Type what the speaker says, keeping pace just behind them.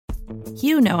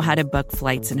You know how to book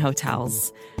flights and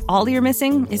hotels. All you're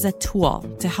missing is a tool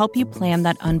to help you plan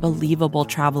that unbelievable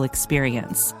travel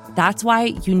experience. That's why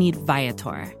you need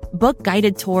Viator. Book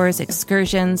guided tours,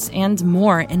 excursions, and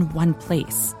more in one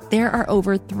place. There are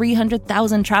over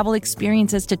 300,000 travel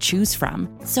experiences to choose from,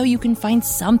 so you can find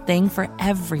something for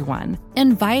everyone.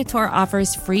 And Viator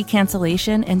offers free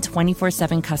cancellation and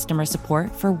 24/7 customer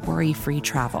support for worry-free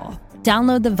travel.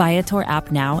 Download the Viator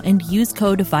app now and use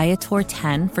code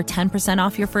Viator10 for 10%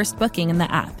 off your first booking in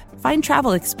the app. Find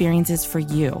travel experiences for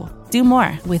you. Do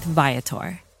more with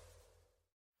Viator.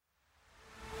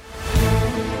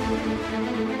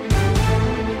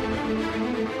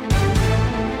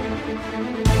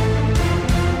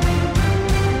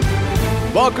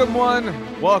 Welcome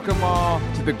one, welcome all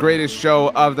to the greatest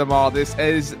show of them all. This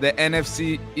is the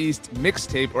NFC East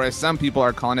mixtape, or as some people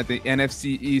are calling it, the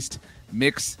NFC East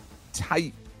mixtape,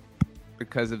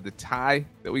 because of the tie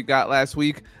that we got last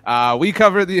week. We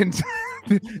covered the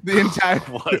entire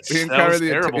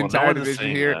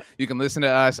division here. That. You can listen to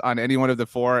us on any one of the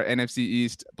 4 NFC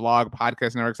East blog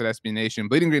podcast networks at SB Nation,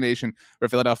 Bleeding Green Nation for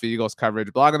Philadelphia Eagles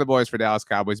coverage, Blog on the Boys for Dallas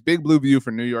Cowboys, Big Blue View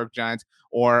for New York Giants,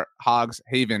 or Hogs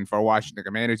Haven for Washington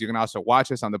Commanders. You can also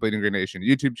watch us on the Bleeding Green Nation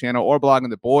YouTube channel or Blog on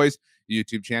the Boys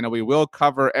YouTube channel. We will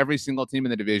cover every single team in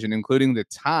the division, including the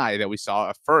tie that we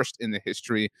saw first in the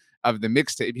history of the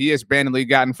mixtape. He is Brandon Lee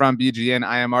Gatton from BGN.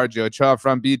 I am RJ Ochoa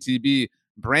from BTB.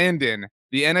 Brandon,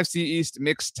 the NFC East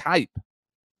mixtape.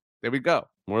 There we go.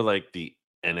 More like the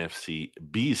NFC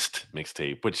Beast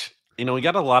mixtape, which, we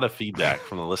got a lot of feedback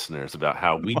from the listeners about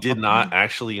how we did not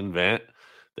actually invent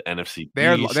the NFC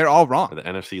Beast. They're all wrong. Or the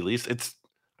NFC Least.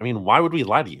 Why would we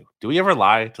lie to you? Do we ever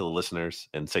lie to the listeners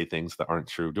and say things that aren't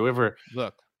true? Do we ever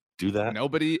do that?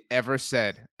 Nobody ever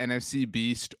said NFC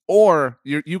Beast, or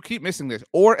you keep missing this,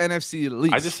 or NFC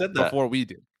Least. I just said that before we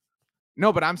did.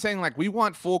 No, but I'm saying we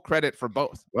want full credit for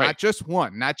both, right? Not just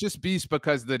one, not just Beast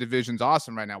because the division's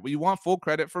awesome right now. We want full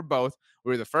credit for both. We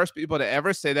were the first people to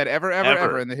ever say that ever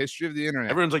in the history of the internet.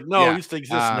 Everyone's like, no, it used to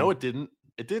exist. No, it didn't.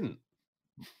 It didn't.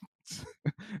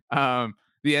 The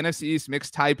NFC East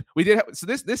mixed type. We did so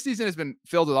this season has been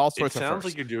filled with all sorts of. It sounds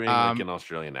like you're doing an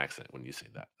Australian accent when you say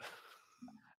that.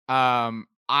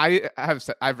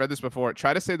 I've read this before.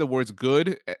 Try to say the words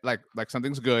good, like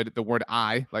something's good. The word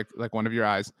I, like one of your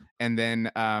eyes, and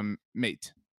then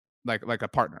mate, like a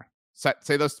partner.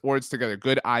 Say those words together.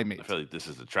 Good eye mate. I feel like this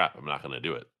is a trap. I'm not going to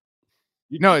do it.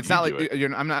 No, it's not like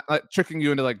I'm not tricking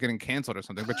you into getting canceled or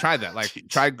something. But try that.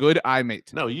 Try good eye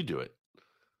mate. No, you do it.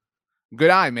 Good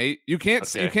eye mate. You can't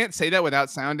say that without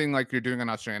sounding like you're doing an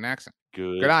Australian accent.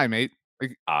 Good eye mate.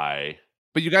 Eye.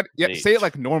 But you got say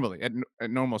it normally at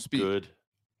normal speed. Good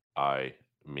eye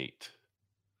mate.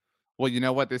 Well, you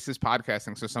know what? This is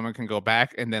podcasting, so someone can go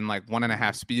back and then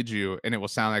 1.5 speed you, and it will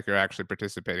sound like you're actually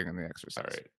participating in the exercise. All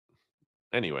right.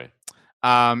 Anyway.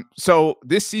 So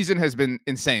this season has been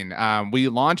insane. We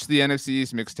launched the NFC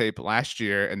East mixtape last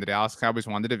year, and the Dallas Cowboys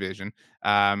won the division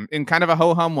in kind of a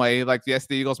ho-hum way. Yes,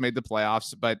 the Eagles made the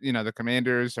playoffs, but the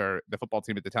Commanders, or the football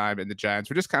team at the time, and the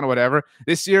Giants were just kind of whatever.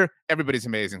 This year, everybody's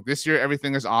amazing. This year,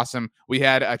 everything is awesome. We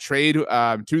had a trade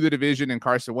to the division and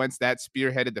Carson Wentz that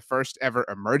spearheaded the first ever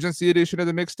emergency edition of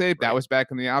the mixtape. That was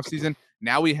back in the offseason.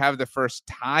 Now we have the first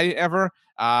tie ever.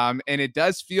 And it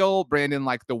does feel, Brandon,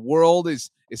 like the world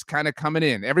is kind of coming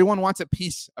in. Everyone wants a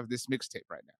piece of this mixtape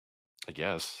right now. I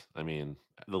guess. The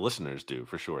listeners do,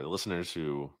 for sure. The listeners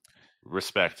who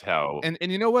respect how. And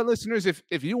you know what, listeners?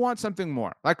 If you want something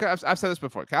more, like I've said this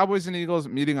before, Cowboys and Eagles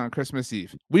meeting on Christmas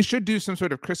Eve. We should do some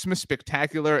sort of Christmas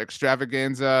spectacular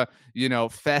extravaganza,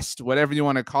 fest, whatever you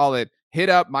want to call it. Hit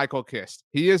up Michael Kist.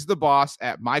 He is the boss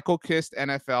at Michael Kist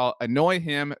NFL. Annoy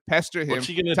him, pester him. What's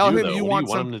he gonna tell do, him though? you what want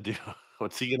do you want him to do?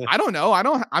 What's he gonna? I don't know.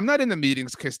 I'm not in the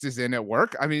meetings Kist is in at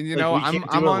work. I'm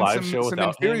on some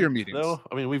inferior meetings. No,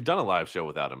 we've done a live show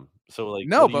without him. So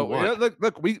no, but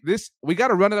look, we got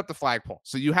to run it up the flagpole.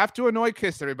 So you have to annoy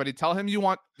Kist, everybody. Tell him you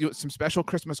want some special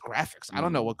Christmas graphics. I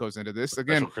don't know what goes into this.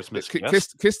 Again,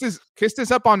 Kist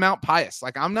is up on Mount Pius.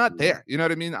 I'm not there. You know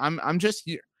what I mean? I'm just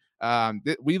here.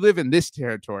 We live in this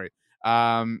territory.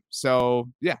 So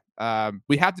yeah,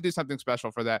 we have to do something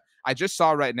special for that. I just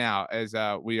saw right now as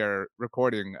we are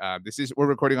recording, we're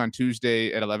recording on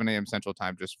Tuesday at 11 a.m. Central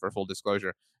Time, just for full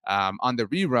disclosure, on the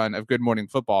rerun of Good Morning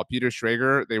Football. Peter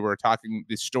Schrager, they were talking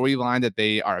the storyline that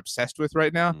they are obsessed with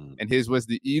right now, and his was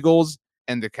the Eagles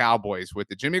and the Cowboys with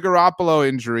the Jimmy Garoppolo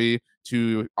injury.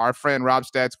 to our friend Rob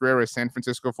Stats Guerrera's San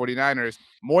Francisco 49ers,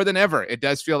 more than ever, it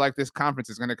does feel like this conference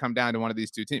is going to come down to one of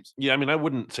these two teams. Yeah, I mean, I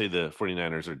wouldn't say the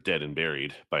 49ers are dead and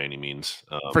buried by any means.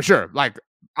 For sure. Like,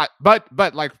 but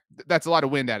like that's a lot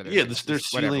of wind out of their sails. Their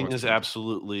ceiling is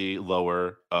absolutely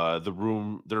lower.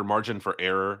 Their margin for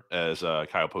error, as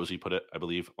Kyle Posey put it, I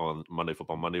believe, on Monday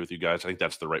Football Monday with you guys. I think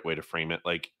that's the right way to frame it.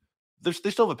 Like, they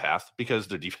still have a path because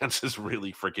their defense is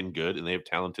really freaking good and they have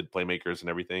talented playmakers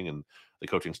and everything. And the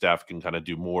coaching staff can kind of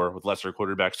do more with lesser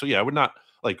quarterbacks. So, yeah, I would not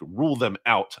like rule them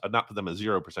out. I'd not put them a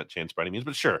 0% chance by any means.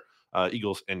 But sure,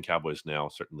 Eagles and Cowboys now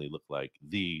certainly look like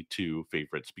the two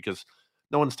favorites because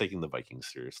no one's taking the Vikings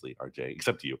seriously, RJ,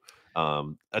 except you.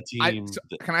 A team.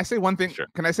 Can I say one thing? Sure.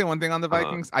 Can I say one thing on the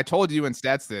Vikings? I told you in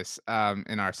Stats this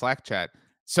in our Slack chat.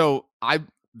 So I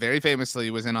very famously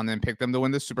was in on them, picked them to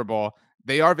win the Super Bowl.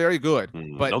 They are very good,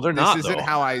 but no, they're this not. Isn't though.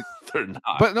 how I. They're not.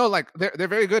 But no, like they're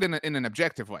very good in an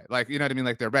objective way. Like, you know what I mean?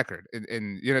 Like their record,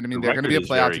 and you know what I mean. They're going to be a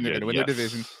playoff team. They're going to win their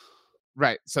division,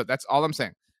 right? So that's all I'm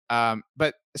saying.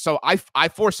 But so I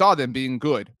foresaw them being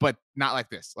good, but not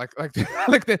like this. Like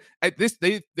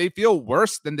they feel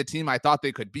worse than the team I thought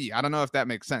they could be. I don't know if that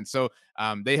makes sense. So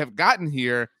they have gotten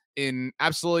here in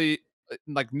absolutely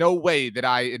like no way that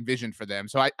I envisioned for them.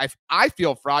 So I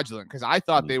feel fraudulent because I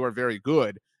thought they were very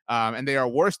good. And they are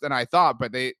worse than I thought,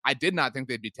 but I did not think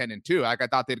they'd be 10-2. Like I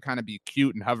thought they'd kind of be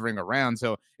cute and hovering around.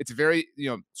 So it's a very,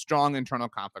 strong internal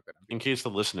conflict. In case the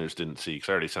listeners didn't see, because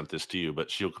I already sent this to you, but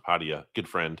Shil Kapadia, good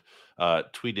friend,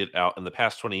 tweeted out in the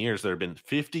past 20 years, there have been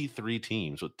 53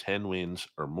 teams with 10 wins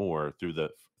or more through the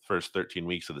first 13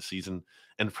 weeks of the season.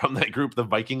 And from that group, the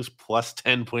Vikings plus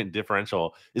 10-point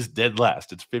differential is dead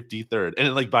last. It's 53rd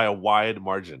and like by a wide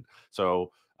margin.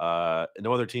 So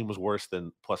no other team was worse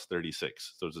than plus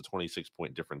 36. So there's a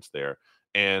 26-point difference there.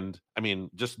 And I mean,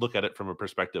 just look at it from a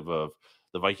perspective of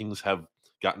the Vikings have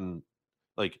gotten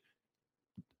like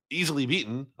easily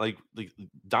beaten,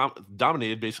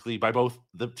 dominated basically by both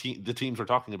the teams we're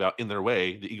talking about in their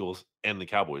way, the Eagles and the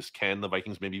Cowboys. Can the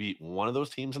Vikings maybe beat one of those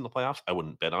teams in the playoffs? I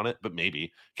wouldn't bet on it, but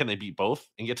maybe. Can they beat both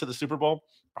and get to the Super Bowl?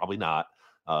 Probably not.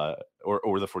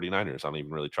 Or the 49ers. I don't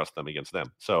even really trust them against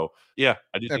them. So yeah,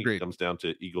 I do think it comes down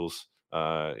to Eagles,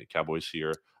 Cowboys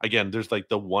here. Again, there's like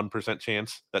the 1%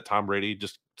 chance that Tom Brady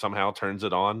just somehow turns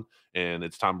it on and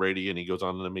it's Tom Brady and he goes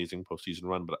on an amazing postseason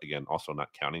run. But again, also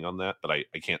not counting on that. But I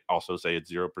can't also say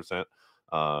it's 0%.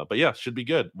 But yeah, should be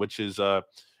good, which is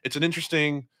it's an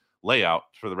interesting layout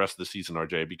for the rest of the season,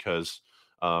 RJ, because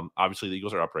obviously the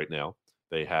Eagles are up right now.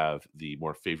 They have the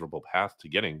more favorable path to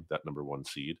getting that number 1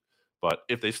 seed. But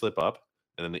if they slip up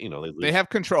and then, they lose. They have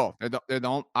control. They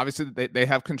don't obviously they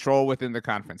have control within the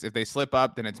conference. If they slip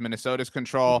up, then it's Minnesota's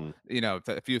control. If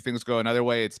a few things go another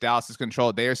way, it's Dallas's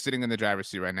control. They are sitting in the driver's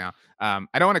seat right now. I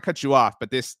don't want to cut you off, but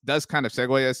this does kind of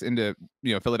segue us into,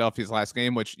 Philadelphia's last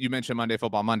game, which you mentioned Monday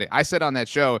Football Monday. I said on that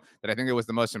show that I think it was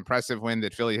the most impressive win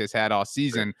that Philly has had all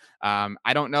season.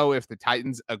 I don't know if the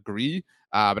Titans agree.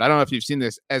 But I don't know if you've seen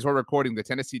this. As we're recording, the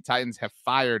Tennessee Titans have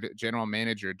fired general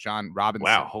manager John Robinson.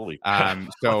 Wow, holy!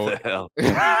 So what the hell?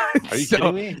 Are you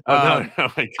kidding me? Oh, no,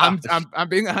 I'm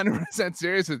being 100%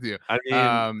 serious with you. I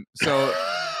mean, so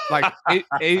like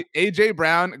AJ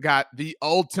Brown got the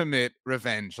ultimate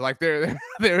revenge. Like there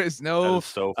is no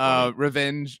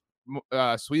revenge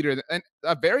sweeter and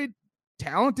a very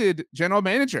talented general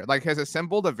manager, like has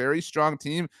assembled a very strong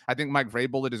team. I think Mike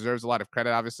Vrabel deserves a lot of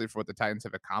credit, obviously, for what the Titans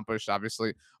have accomplished,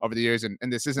 obviously, over the years. And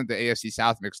this isn't the AFC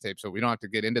South mixtape, so we don't have to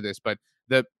get into this. But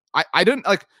I didn't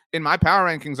like in my power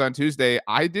rankings on Tuesday,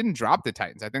 I didn't drop the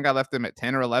Titans. I think I left them at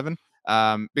 10 or 11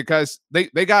 because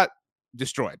they got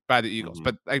destroyed by the Eagles.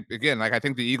 But again, I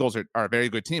think the Eagles are a very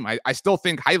good team. I still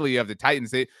think highly of the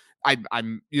Titans. I'm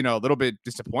a little bit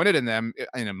disappointed in them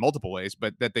in multiple ways,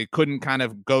 but that they couldn't kind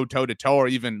of go toe to toe or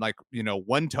even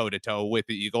one toe to toe with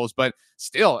the Eagles. But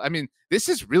still, I mean, this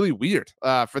is really weird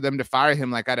for them to fire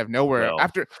him like out of nowhere.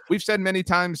 After we've said many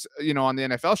times, on the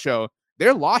NFL show,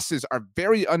 their losses are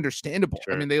very understandable.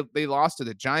 Sure. I mean, they lost to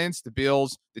the Giants, the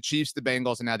Bills, the Chiefs, the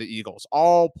Bengals, and now the Eagles,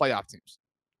 all playoff teams.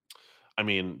 I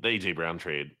mean, the AJ Brown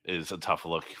trade is a tough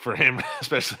look for him,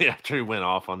 especially after he went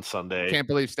off on Sunday. Can't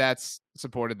believe Stats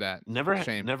supported that. Never.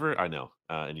 I know,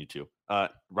 and you too.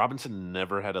 Robinson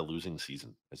never had a losing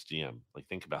season as GM. Like,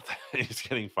 think about that. He's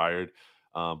getting fired.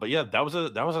 But yeah, that was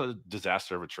a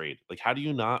disaster of a trade. Like, how do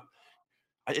you not?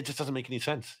 It just doesn't make any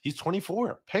sense. He's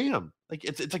 24. Pay him. Like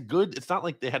it's not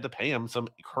like they had to pay him some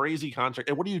crazy contract.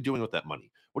 And what are you doing with that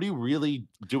money? What are you really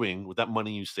doing with that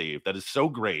money you saved that is so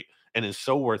great and is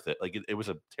so worth it? Like it was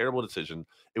a terrible decision.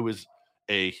 It was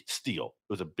a steal.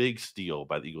 It was a big steal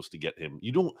by the Eagles to get him.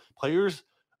 You don't players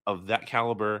of that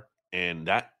caliber and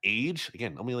that age,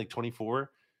 again, only like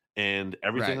 24, and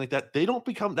everything Right. like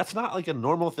that. That's not like a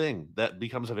normal thing that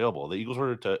becomes available. The Eagles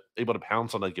were able to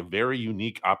pounce on like a very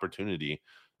unique opportunity.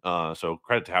 So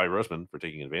credit to Howie Roseman for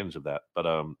taking advantage of that.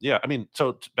 But yeah, I mean,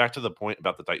 so back to the point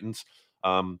about the Titans.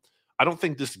 Um, I don't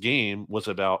think this game was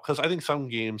about, because I think some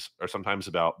games are sometimes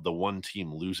about the one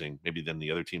team losing, maybe then the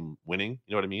other team winning.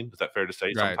 You know what I mean? Is that fair to say?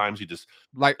 Right. Sometimes you just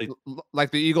Like they, like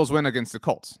the Eagles win against the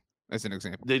Colts as an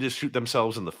example. they just shoot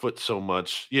themselves in the foot so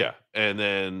much. Yeah. And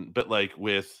then, but like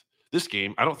with this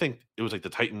game, I don't think it was like the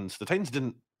Titans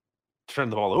didn't turn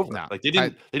the ball over. No. Like they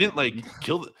didn't like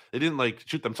they didn't like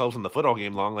shoot themselves in the foot all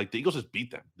game long. Like the Eagles just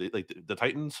beat them. The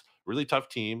Titans, really tough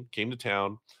team, came to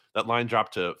town. That line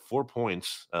dropped to 4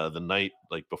 points the night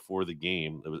like before the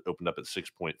game. It was opened up at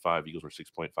 6.5. Eagles were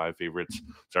 6.5 favorites.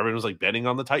 So everyone was like betting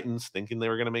on the Titans, thinking they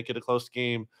were going to make it a close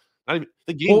game. Not even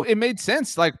the game. Well, it made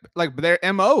sense, like their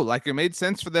MO, like it made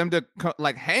sense for them to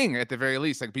like hang at the very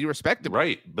least, like be respectable.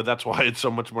 Right, but that's why it's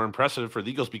so much more impressive for the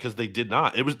Eagles because they did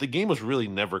not. The game was really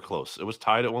never close. It was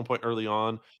tied at one point early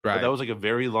on, but that Right. was like a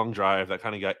very long drive that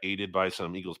kind of got aided by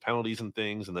some Eagles penalties and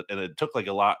things, and it took like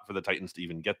a lot for the Titans to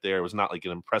even get there. It was not like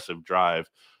an impressive drive,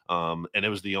 and it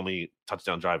was the only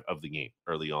touchdown drive of the game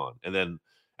early on. And then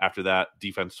after that,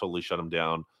 defense totally shut them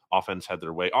down. Offense had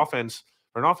their way.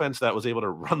 For an offense that was able to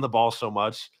run the ball so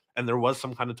much, and there was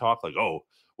some kind of talk like, oh,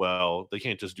 well, they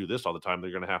can't just do this all the time.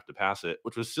 They're going to have to pass it,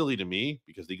 which was silly to me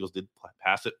because the Eagles did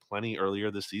pass it plenty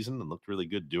earlier this season and looked really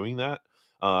good doing that.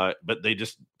 But they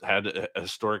just had a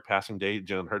historic passing day.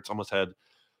 Jalen Hurts almost had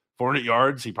 400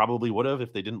 yards. He probably would have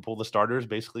if they didn't pull the starters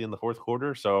basically in the fourth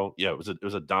quarter. So yeah, it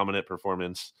was a dominant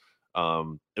performance.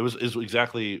 It was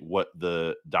exactly what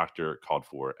the doctor called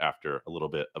for after a little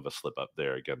bit of a slip up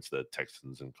there against the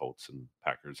Texans and Colts and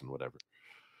Packers and whatever.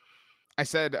 I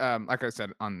said, like I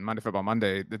said on Monday Football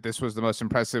Monday, that this was the most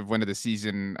impressive win of the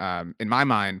season in my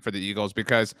mind for the Eagles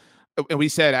because we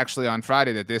said actually on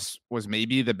Friday that this was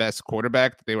maybe the best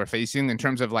quarterback that they were facing in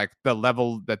terms of like the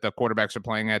level that the quarterbacks are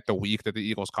playing at the week that the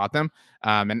Eagles caught them.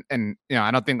 And you know,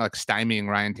 I don't think like stymieing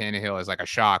Ryan Tannehill is like a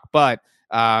shock, but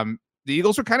the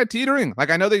Eagles are kind of teetering. Like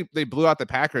I know they blew out the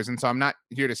Packers, and so I'm not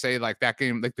here to say like that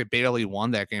game, like they barely won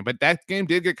that game, but that game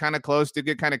did get kind of close, did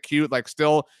get kind of cute. Like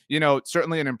still, you know,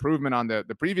 certainly an improvement on the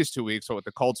previous 2 weeks, so with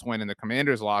the Colts win and the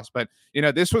Commanders loss. But you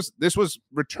know, this was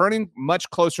returning much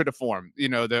closer to form. You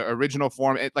know, the original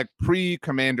form, like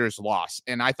pre-Commanders loss,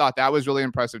 and I thought that was really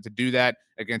impressive to do that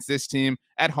against this team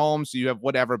at home. So you have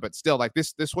whatever, but still, like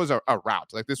this was a rout.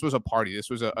 Like this was a party.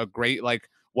 This was a great like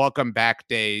welcome back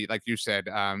day, like you said,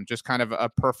 just kind of a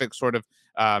perfect sort of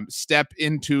step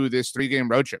into this 3-game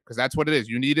road trip because that's what it is.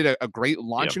 You needed a great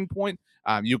launching point.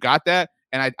 You got that.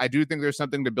 And I do think there's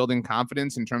something to building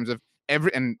confidence in terms of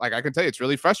and like I can tell you, it's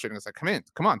really frustrating. It's like,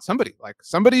 come on, somebody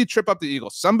trip up the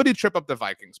Eagles, somebody trip up the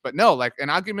Vikings. But no, like,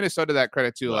 and I'll give Minnesota that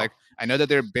credit too. Well, like, I know that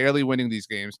they're barely winning these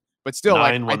games, but still,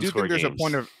 like, I do think there's games. a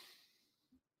point of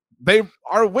they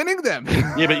are winning them.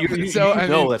 Yeah, but you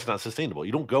know that's not sustainable.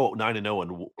 You don't go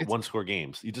 9-0 in one-score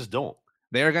games. You just don't.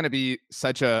 They're going to be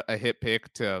such a hit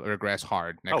pick to regress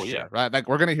hard next year, right? Like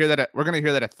we're going to hear that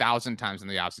 1,000 times in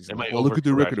the offseason. Like, look at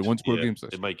the record of 1-score games.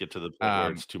 It might get to the point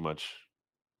where it's too much.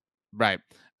 Right.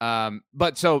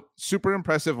 But so super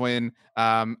impressive win.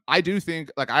 I do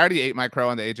think like I already ate my crow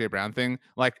on the AJ Brown thing.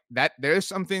 Like that there's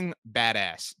something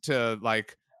badass to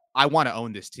like I want to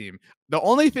own this team. The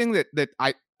only thing that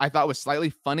I thought was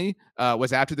slightly funny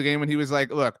was after the game when he was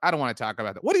like, look, I don't want to talk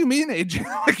about that. What do you mean, AJ?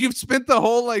 Like you've spent the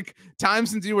whole like time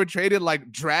since you were traded,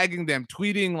 like dragging them,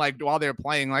 tweeting like while they're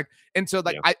playing. Like, and so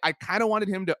like I kind of wanted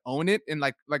him to own it and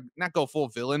like not go full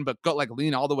villain, but go like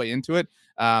lean all the way into it.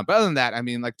 But other than that, I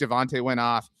mean, like Javonte went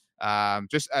off.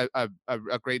 Just a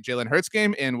great Jalen Hurts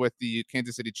game. And with the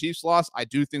Kansas City Chiefs loss, I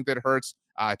do think that Hurts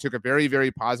took a very,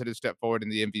 very positive step forward in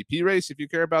the MVP race, if you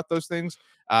care about those things.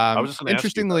 I was just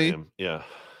interestingly, yeah.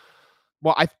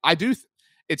 Well, I do.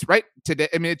 It's right today.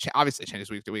 I mean, it obviously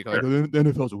changes week to week. Like the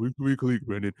NFL's a week to week league,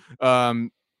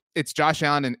 Brandon. It's Josh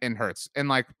Allen and Hurts, and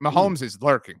like Mahomes is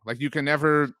lurking. Like you can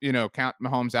never, count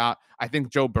Mahomes out. I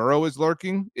think Joe Burrow is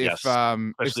lurking.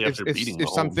 Especially after beating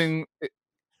Mahomes. Something.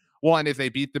 One, if they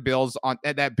beat the Bills on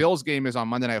that Bills game is on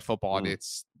Monday Night Football, and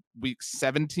it's week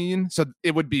 17, so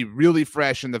it would be really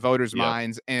fresh in the voters'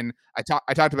 minds. And I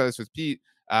talked about this with Pete.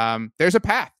 There's a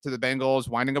path to the Bengals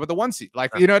winding up with the 1 seed.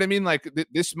 Like, you know what I mean? Like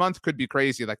this month could be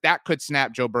crazy. Like that could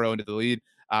snap Joe Burrow into the lead.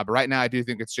 But right now I do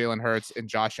think it's Jalen Hurts and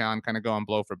Josh Allen kind of going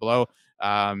blow for blow.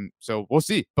 So we'll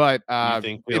see. But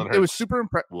it was super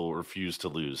impressive. Will refuse to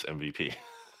lose MVP.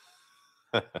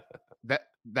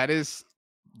 that is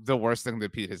the worst thing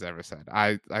that Pete has ever said.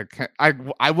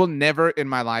 I will never in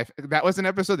my life. That was an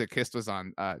episode that Kist was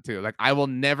on too. Like I will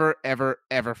never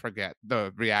ever forget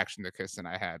the reaction that Kist and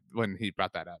I had when he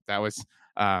brought that up. That was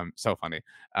so funny.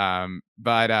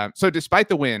 But so despite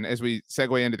the win, as we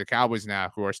segue into the Cowboys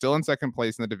now, who are still in second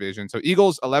place in the division. So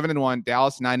Eagles 11-1,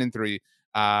 Dallas 9-3.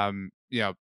 You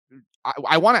know,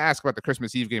 I want to ask about the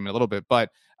Christmas Eve game in a little bit, but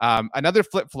another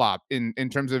flip flop in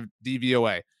terms of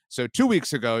DVOA. So 2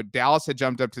 weeks ago, Dallas had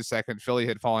jumped up to second. Philly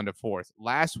had fallen to fourth.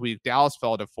 Last week, Dallas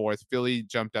fell to fourth. Philly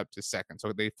jumped up to second.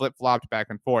 So they flip-flopped back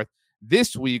and forth.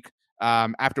 This week,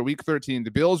 after week 13,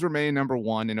 the Bills remain number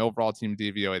 1 in overall team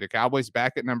DVOA. The Cowboys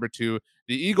back at number 2.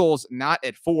 The Eagles not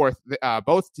at fourth.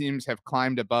 Both teams have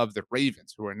climbed above the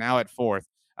Ravens, who are now at fourth.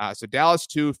 So Dallas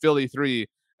 2, Philly 3.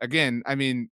 Again, I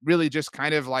mean, really just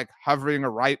kind of like hovering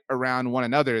right around one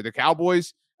another. The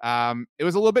Cowboys, it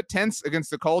was a little bit tense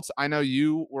against the Colts. I know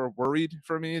you were worried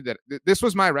for me that this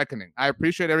was my reckoning. I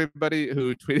appreciate everybody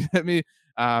who tweeted at me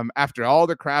after all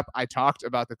the crap I talked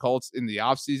about the Colts in the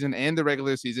offseason and the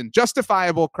regular season.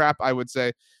 Justifiable crap, I would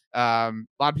say. A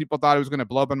lot of people thought it was going to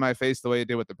blow up in my face the way it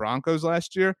did with the Broncos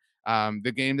last year.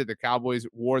 The game that the Cowboys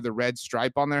wore the red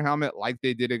stripe on their helmet like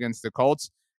they did against the Colts.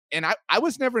 And I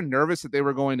was never nervous that they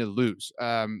were going to lose.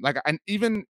 And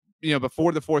even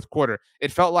before the fourth quarter,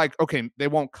 it felt like, okay, they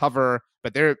won't cover,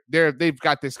 but they've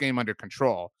got this game under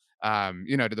control. To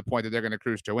the point that they're going to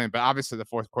cruise to win. But obviously, the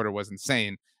fourth quarter was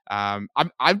insane.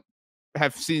 I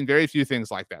have seen very few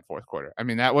things like that fourth quarter. I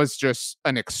mean, that was just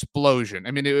an explosion.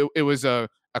 I mean, it was a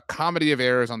comedy of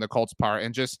errors on the Colts' part,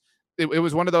 and just it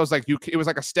was one of those it was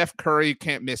like a Steph Curry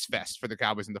can't miss fest for the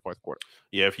Cowboys in the fourth quarter.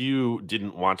 Yeah, if you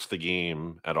didn't watch the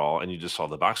game at all and you just saw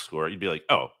the box score, you'd be like,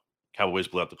 oh, Cowboys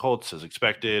blew out the Colts as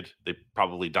expected. They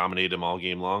probably dominated them all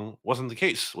game long. Wasn't the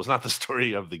case. Was not the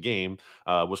story of the game.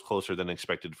 Was closer than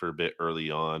expected for a bit early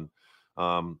on.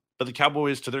 But the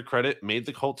Cowboys, to their credit, made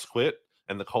the Colts quit,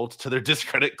 and the Colts, to their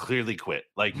discredit, clearly quit.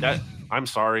 Like that. I'm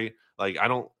sorry. Like I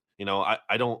don't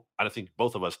think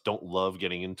both of us don't love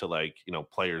getting into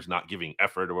players not giving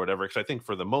effort or whatever. Because I think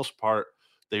for the most part,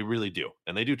 they really do.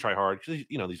 And they do try hard because,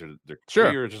 these are their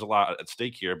careers. There's a lot at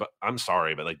stake here, but I'm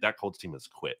sorry, but that Colts team has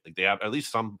quit. Like they have, at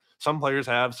least some players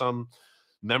have, some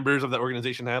members of that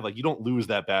organization have. Like you don't lose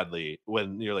that badly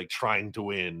when you're trying to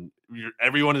win.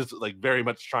 Everyone is very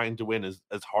much trying to win as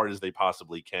hard as they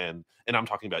possibly can. And I'm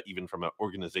talking about even from an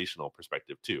organizational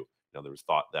perspective too. There was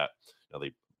thought that,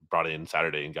 they brought in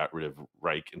Saturday and got rid of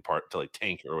Reich in part to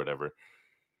tank or whatever.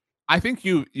 I think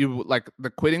you the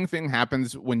quitting thing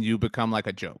happens when you become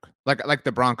a joke, like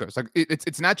the Broncos.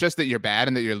 It's not just that you're bad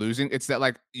and that you're losing. It's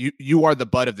that you are the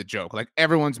butt of the joke.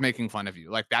 Everyone's making fun of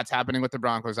you. That's happening with the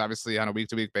Broncos, obviously on a week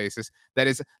to week basis. That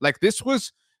is this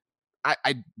was.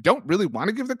 I don't really want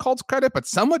to give the Colts credit, but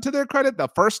somewhat to their credit, the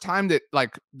first time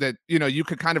that you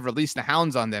could kind of release the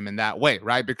hounds on them in that way,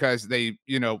 right? Because they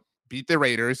beat the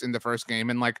Raiders in the first game,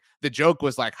 and the joke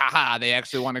was haha, they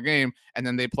actually won a game. And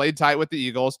then they played tight with the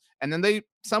Eagles, and then they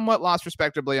somewhat lost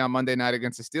respectably on Monday night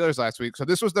against the Steelers last week. So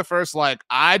this was the first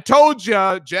I told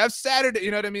you, Jeff Saturday,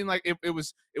 you know what I mean? It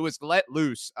was let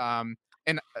loose.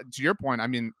 And to your point, I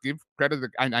mean, give credit to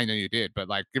I know you did, but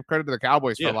give credit to the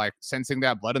Cowboys for sensing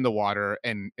that blood in the water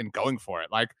and going for it.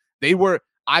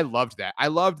 I loved that. I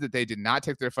loved that they did not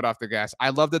take their foot off the gas. I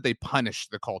love that they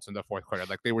punished the Colts in the fourth quarter.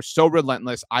 They were so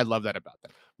relentless. I love that about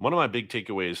them. One of my big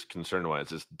takeaways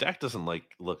concern-wise is Dak doesn't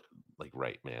look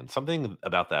right, man. Something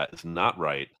about that is not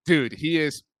right. Dude, he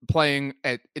is playing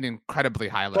at an incredibly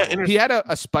high level. He had a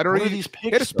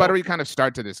sputtery kind of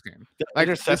start to this game.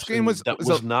 This game was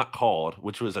not called,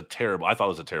 which was I thought it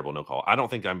was a terrible no call. I don't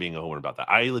think I'm being a homer about that.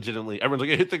 I legitimately, everyone's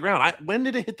it hit the ground. When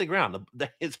did it hit the ground?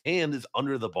 His hand is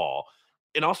under the ball.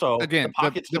 And also, again, the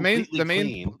pocket's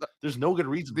clean. There's no good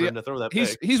reason for him to throw that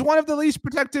pick. He's one of the least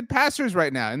protected passers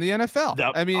right now in the NFL.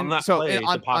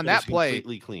 On that play,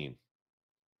 completely clean.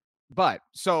 But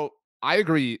so I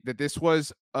agree that this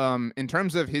was, in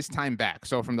terms of his time back.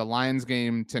 So from the Lions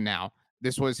game to now,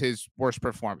 this was his worst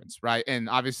performance, right? And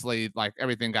obviously,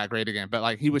 everything got great again,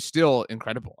 but he was still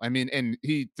incredible. I mean, and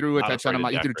he threw a touchdown.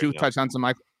 He threw two touchdowns to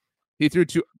Michael. He threw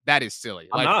two. That is silly.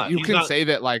 You can say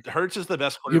that Hurts is the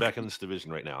best quarterback in this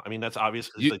division right now. I mean, that's obvious.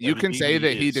 You can say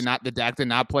that the Dak did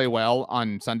not play well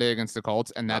on Sunday against the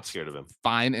Colts, and that's scared of him.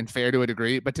 Fine and fair to a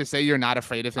degree. But to say you're not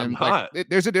afraid of him,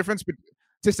 there's a difference.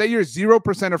 To say you're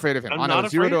 0% afraid of him on a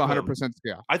 0 to 100%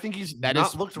 scale, I think he's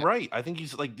not looked right. I think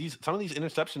he's some of these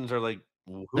interceptions are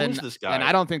who is this guy? And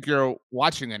I don't think you're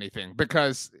watching anything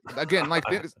because again,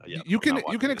 you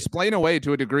can explain away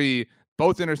to a degree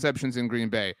both interceptions in Green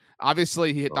Bay.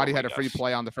 Obviously, he thought he had a free gosh.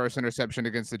 play on the first interception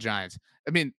against the Giants.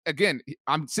 I mean, again,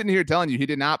 I'm sitting here telling you he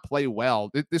did not play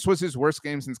well. This was his worst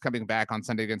game since coming back on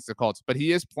Sunday against the Colts, but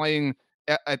he is playing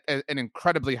at an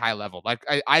incredibly high level. Like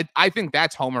I think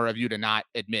that's Homer of you to not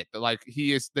admit that, like,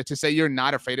 he is to say you're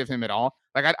not afraid of him at all.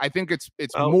 Like I think it's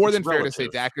more than fair to say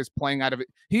Dak is playing out of it.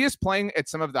 He is playing at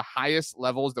some of the highest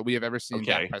levels that we have ever seen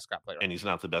Dak Prescott play. And he's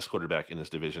not the best quarterback in this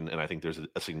division, and I think there's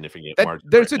a significant margin.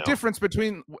 There's a difference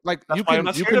between, like, you can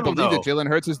believe that Jalen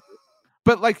Hurts is.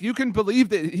 But, like, you can believe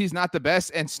that he's not the best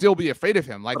and still be afraid of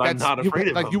him. Like, but that's I'm not afraid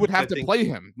of him. You would have to play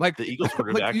him. Like, the Eagles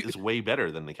quarterback is way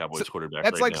better than the Cowboys quarterback.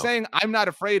 That's right like saying I'm not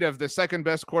afraid of the second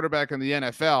best quarterback in the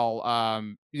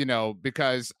NFL.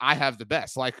 Because I have the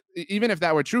best. Like, even if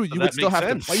that were true, you would still have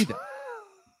to play them.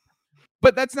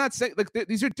 But that's not saying, like,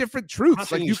 these are different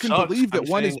truths. Like, you can believe that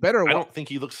one is better. I don't think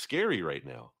he looks scary right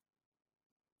now.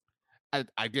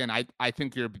 I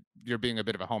think you're being a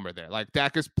bit of a homer there. Like,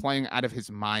 Dak is playing out of his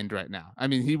mind right now. I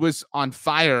mean, he was on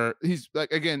fire. He's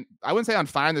like, again, I wouldn't say on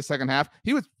fire in the second half.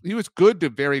 He was good to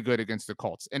very good against the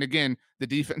Colts. And again, the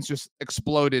defense just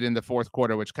exploded in the fourth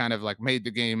quarter, which kind of like made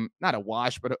the game not a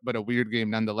wash, but a weird game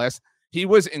nonetheless. He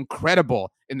was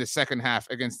incredible in the second half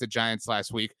against the Giants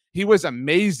last week. He was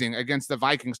amazing against the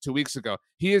Vikings 2 weeks ago.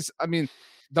 Jalen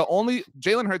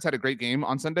Hurts had a great game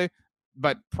on Sunday.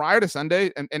 But prior to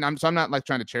Sunday, and I'm not like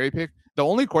trying to cherry pick, the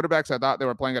only quarterbacks I thought they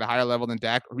were playing at a higher level than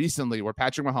Dak recently were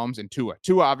Patrick Mahomes and Tua.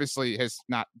 Tua obviously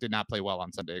did not play well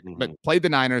on Sunday, but played the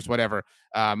Niners, whatever.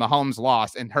 Mahomes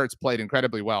lost and Hurts played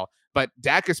incredibly well. But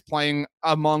Dak is playing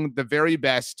among the very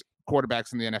best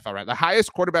quarterbacks in the NFL, right? The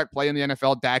highest quarterback play in the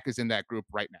NFL, Dak is in that group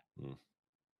right now.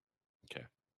 Okay.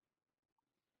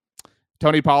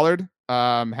 Tony Pollard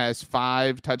has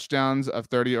 5 touchdowns of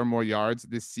 30 or more yards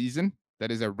this season. That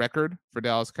is a record for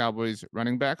Dallas Cowboys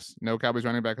running backs. No Cowboys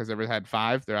running back has ever had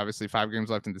 5. There are obviously 5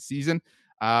 games left in the season.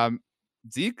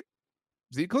 Zeke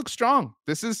looks strong.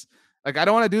 This is like, I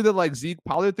don't want to do the like Zeke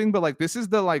Pollard thing, but like, this is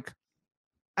the, like,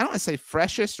 I don't want to say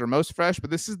freshest or most fresh,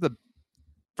 but this is the,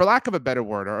 for lack of a better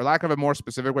word or lack of a more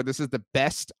specific word, this is the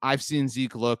best I've seen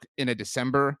Zeke look in a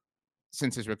December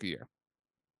since his rookie year.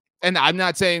 And I'm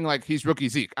not saying like he's rookie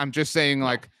Zeke. I'm just saying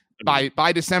like,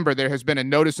 by December, there has been a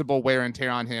noticeable wear and tear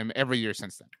on him every year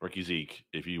since then. Rookie Zeke,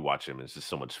 if you watch him, it's just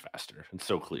so much faster and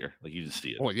so clear. Like, you just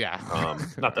see it. Well, yeah.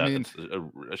 Not that it's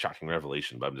a shocking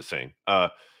revelation, but I'm just saying.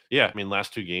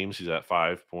 Last 2 games, he's at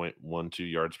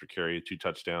 5.12 yards per carry, 2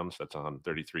 touchdowns. That's on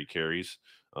 33 carries.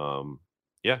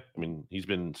 He's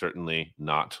been certainly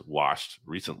not washed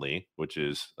recently, which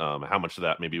is how much of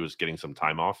that maybe was getting some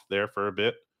time off there for a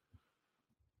bit.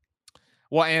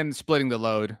 Well, and splitting the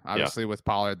load, obviously, with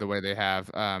Pollard the way they have.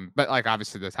 But, like,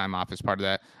 obviously the time off is part of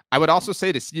that. I would also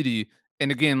say to CD,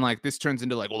 and again, like, this turns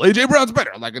into, like, well, A.J. Brown's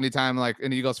better. Like, anytime, like,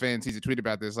 an Eagles fan sees a tweet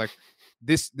about this, like,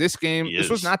 this game, this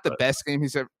was not the best game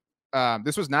he's ever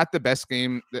this was not the best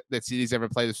game that CD's ever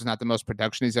played. This was not the most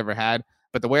production he's ever had.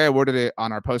 But the way I worded it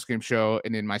on our post-game show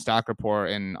and in my stock report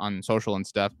and on social and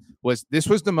stuff was this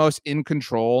was the most in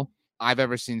control I've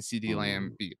ever seen CD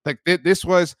Lamb be. Like, this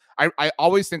was, I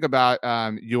always think about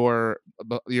your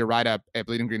write-up at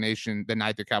Bleeding Green Nation the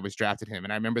night the Cowboys drafted him.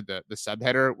 And I remember the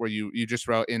subheader where you just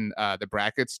wrote in the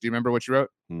brackets. Do you remember what you wrote?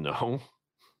 No.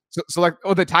 So like,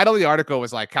 the title of the article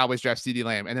was like Cowboys draft CD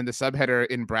Lamb. And then the subheader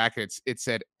in brackets, it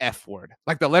said F word,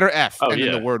 like the letter F then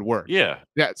the word word. Yeah.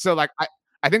 Yeah. So like,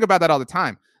 I think about that all the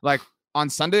time. Like on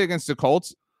Sunday against the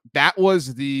Colts, that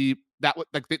was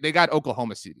like they got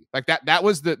Oklahoma CD. Like that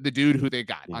was the dude who they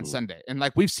got on Sunday. And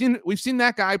like we've seen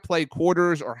that guy play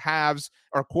quarters or halves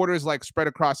or quarters like spread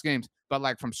across games. But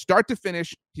like from start to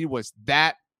finish, he was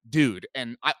that dude.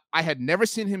 And I had never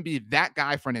seen him be that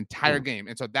guy for an entire game.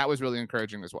 And so that was really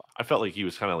encouraging as well. I felt like he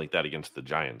was kind of like that against the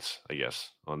Giants, I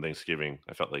guess, on Thanksgiving.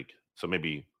 I felt like, so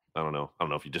maybe, I don't know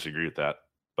if you disagree with that,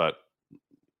 but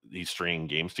he's stringing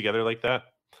games together like that.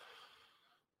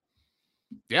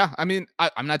 Yeah, I mean,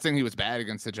 I'm not saying he was bad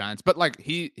against the Giants, but like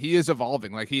he is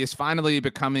evolving. Like he is finally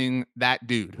becoming that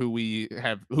dude who we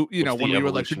have, when we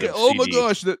were like, oh my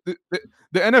gosh, the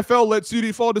NFL let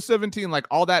CD fall to 17. Like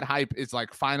all that hype is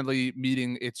like finally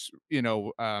meeting its,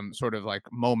 sort of like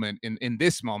moment in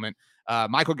this moment.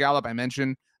 Michael Gallup, I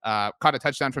mentioned, caught a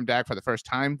touchdown from Dak for the first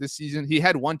time this season. He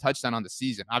had 1 touchdown on the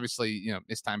season. Obviously,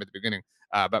 missed time at the beginning.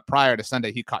 But prior to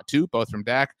Sunday, he caught 2, both from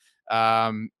Dak.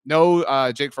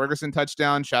 No Jake Ferguson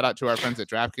touchdown. Shout out to our friends at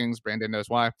DraftKings. Brandon knows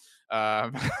why.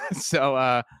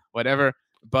 So whatever.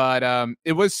 But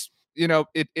it was,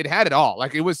 it had it all.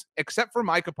 Like it was, except for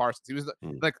Micah Parsons. He was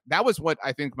like, that was what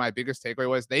I think my biggest takeaway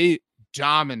was. They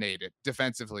dominated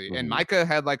defensively, and Micah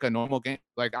had like a normal game.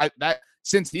 Like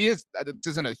since he is, this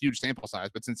isn't a huge sample size,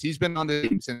 but since he's been on the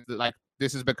team, since like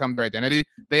this has become their identity,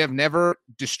 they have never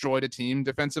destroyed a team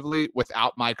defensively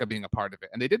without Micah being a part of it.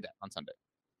 And they did that on Sunday.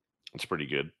 It's pretty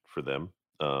good for them.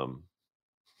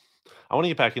 I want to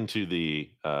get back into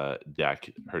the Dak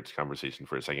Hurts conversation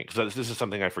for a second, because this is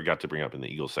something I forgot to bring up in the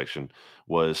Eagles section.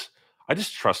 Was I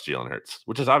just trust Jalen Hurts,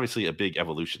 which is obviously a big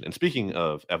evolution. And speaking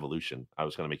of evolution, I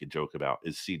was going to make a joke about,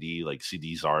 is CD like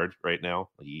CD Zard right now?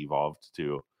 Like, he evolved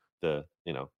to the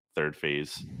third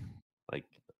phase, like,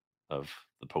 of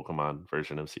the Pokemon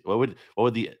version of CD. What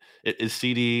would the is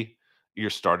CD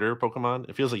your starter Pokemon?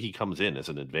 It feels like he comes in as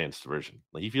an advanced version.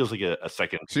 Like, he feels like a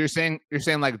second. So you're saying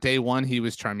like day one he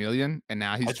was Charmeleon, and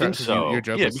now he's I think so. Your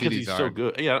joke Yeah, was because CD he's Zard. so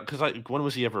good. Yeah, because when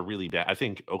was he ever really bad? I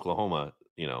think Oklahoma,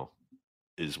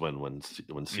 is when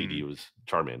CD was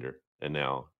Charmander, and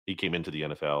now he came into the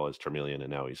NFL as Charmeleon, and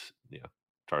now he's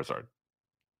Charizard.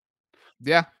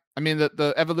 Yeah, I mean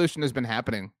the evolution has been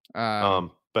happening.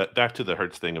 But back to the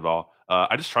Hurts thing of all,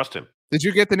 I just trust him. Did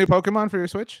you get the new Pokemon for your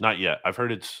Switch? Not yet. I've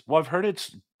heard it's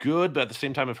good, but at the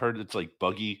same time, I've heard it's like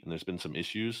buggy and there's been some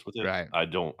issues with it. Right. I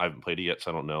haven't played it yet,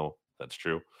 so I don't know if that's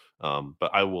true.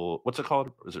 But I will. What's it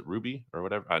called? Is it Ruby or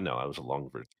whatever? I know I was a long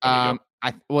version.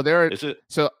 Is it?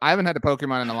 So I haven't had a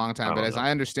Pokemon in a long time, but as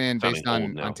I understand, based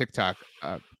on TikTok,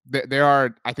 there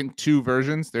are, I think, 2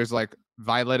 versions. There's like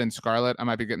Violet and Scarlet. I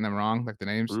might be getting them wrong, like the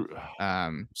names.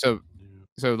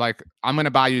 So like, I'm gonna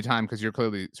buy you time because you're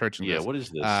clearly searching. Yeah, this. What is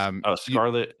this?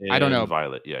 Scarlet. And I don't know.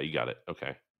 Violet. Yeah, you got it.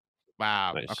 Okay.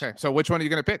 Wow. Nice. Okay. So which one are you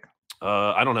gonna pick?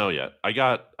 I don't know yet. I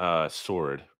got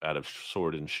Sword out of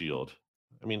Sword and Shield.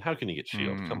 I mean, how can you get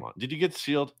Shield? Come on. Did you get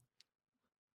Shield?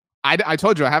 I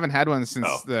told you I haven't had one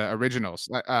since the originals.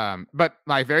 But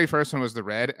my very first one was the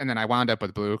red, and then I wound up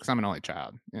with blue because I'm an only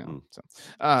child. So,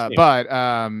 but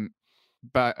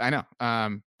I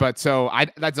know. But so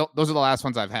those are the last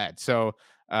ones I've had. So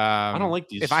I don't like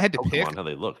these. If I had to Pokemon, pick how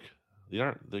they look,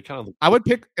 they kind of. I would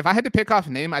pick, if I had to pick off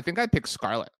name, I think I'd pick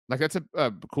Scarlet. Like, that's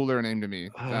a cooler name to me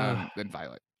than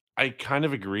Violet. I kind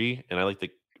of agree, and I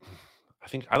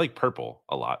think I like purple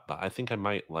a lot, but I think I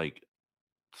might like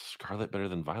Scarlet better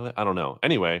than Violet. I don't know.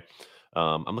 Anyway,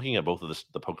 I'm looking at both of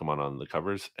the Pokemon on the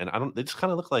covers, and they just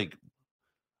kind of look like,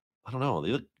 I don't know.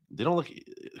 They don't look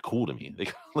cool to me. They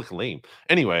kind of look lame.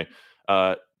 Anyway,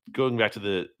 going back to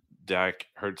the Dak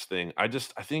Hurts thing, I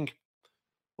think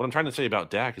what I'm trying to say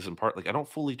about Dak is, in part, like, I don't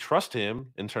fully trust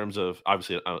him in terms of,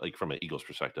 obviously, like, from an Eagles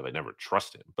perspective, I never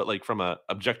trust him. But like, from a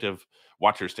objective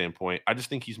watcher standpoint, I just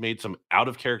think he's made some out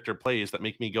of character plays that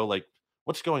make me go like,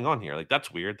 what's going on here? Like,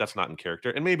 that's weird. That's not in character.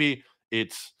 And maybe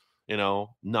it's,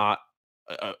 not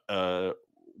a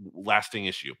lasting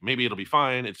issue. Maybe it'll be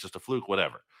fine. It's just a fluke,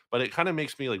 whatever. But it kind of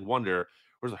makes me like wonder,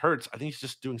 whereas it Hurts, I think he's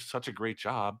just doing such a great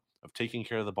job of taking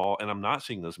care of the ball, and I'm not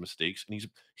seeing those mistakes. And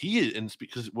and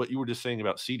because what you were just saying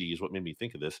about CD is what made me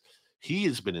think of this. He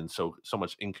has been in so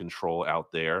much in control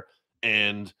out there,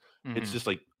 and it's just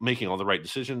like making all the right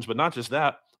decisions. But not just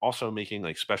that, also making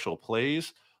like special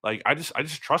plays. Like, I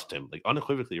just trust him, like,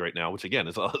 unequivocally right now. Which again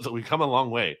is we've come a long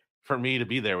way for me to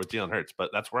be there with Jalen Hurts, but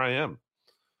that's where I am.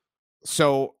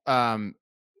 So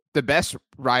the best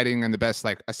writing and the best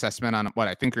like assessment on what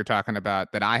I think you're talking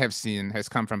about that I have seen has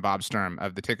come from Bob Sturm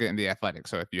of The Ticket and The Athletic.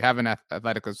 So if you have an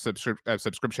Athletic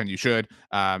subscription, you should.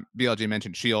 BLG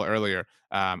mentioned Shield earlier,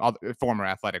 former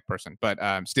Athletic person, but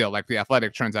still, like, The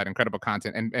Athletic turns out incredible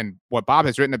content. And what Bob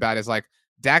has written about is like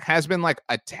Dak has been like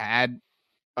a tad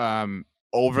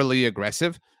overly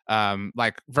aggressive,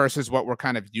 like, versus what we're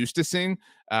kind of used to seeing.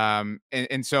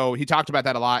 And so he talked about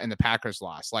that a lot in the Packers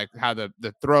loss, like how the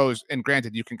throws, and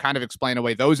granted, you can kind of explain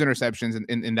away those interceptions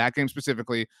in that game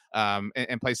specifically,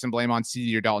 and place some blame on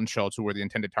CD or Dalton Schultz, who were the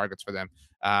intended targets for them.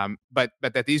 But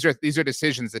that these are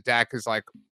decisions that Dak is like,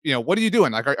 what are you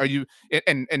doing? Like, are you,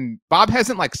 and Bob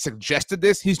hasn't like suggested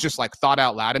this. He's just like thought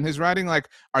out loud in his writing. Like,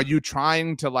 are you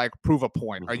trying to like prove a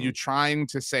point? Are you trying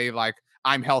to say like,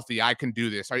 I'm healthy, I can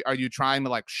do this? Are you trying to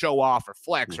like show off or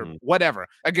flex or whatever?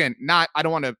 Again, I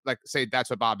don't want to like say that's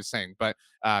what Bob is saying, but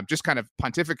just kind of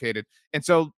pontificated. And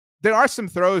so there are some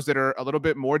throws that are a little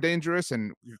bit more dangerous,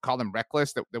 and you call them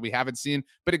reckless, that we haven't seen.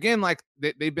 But again, like,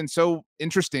 they've been so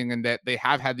interesting in that they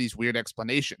have had these weird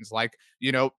explanations. Like,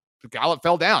 Gallup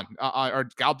fell down, or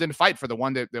Gallup didn't fight for the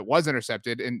one that was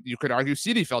intercepted. And you could argue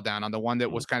CD fell down on the one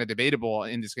that was kind of debatable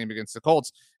in this game against the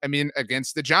Colts. I mean,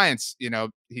 against the Giants, he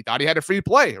thought he had a free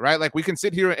play, right? Like, we can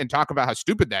sit here and talk about how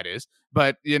stupid that is,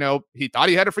 but, he thought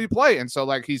he had a free play. And so,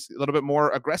 like, he's a little bit more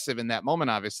aggressive in that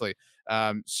moment, obviously.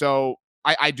 So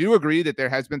I do agree that there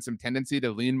has been some tendency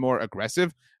to lean more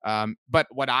aggressive. But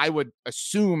what I would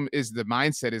assume is the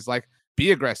mindset is like,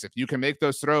 be aggressive. You can make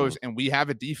those throws, and we have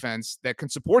a defense that can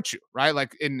support you, right?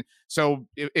 Like, so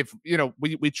if you know,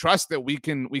 we trust that we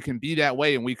can be that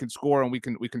way, and we can score, and we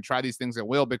can try these things at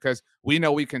will, because we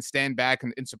know we can stand back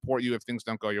and support you if things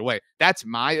don't go your way. That's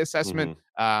my assessment.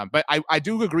 But I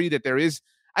do agree that there is,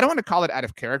 I don't want to call it out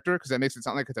of character, because that makes it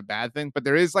sound like it's a bad thing, but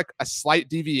there is like a slight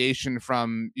deviation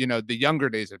from, you know, the younger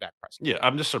days of Dak Prescott. Yeah,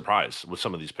 I'm just surprised with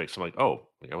some of these picks. I'm like, oh,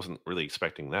 I wasn't really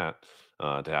expecting that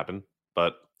to happen,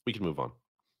 but we can move on.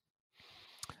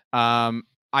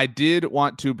 I did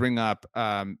want to bring up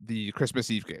the Christmas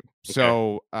Eve game. Okay.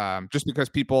 So just because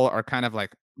people are kind of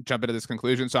like jumping to this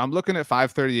conclusion. So I'm looking at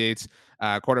 538's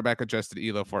quarterback adjusted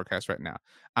ELO forecast right now.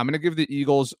 I'm going to give the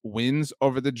Eagles wins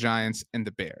over the Giants and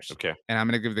the Bears. Okay. And I'm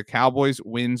going to give the Cowboys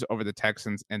wins over the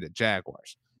Texans and the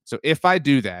Jaguars. So if I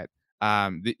do that,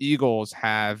 the Eagles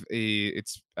have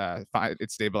it's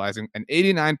stabilizing an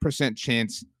 89%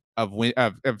 chance of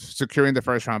securing the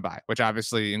first round bye, which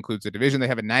obviously includes the division. They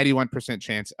have a 91%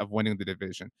 chance of winning the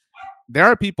division. There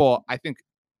are people, I think,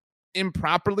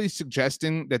 improperly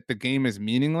suggesting that the game is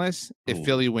meaningless if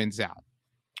Philly wins out,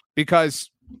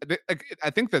 because I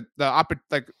think that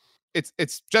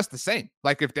it's just the same.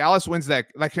 Like if Dallas wins that,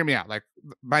 like, hear me out. Like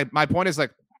my point is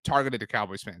like targeted to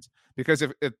Cowboys fans, because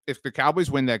if the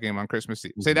Cowboys win that game on Christmas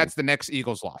Eve, say that's the next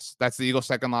Eagles loss, that's the Eagles'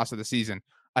 second loss of the season,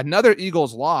 another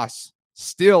Eagles loss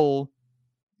still,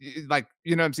 like,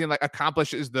 you know what I'm saying, like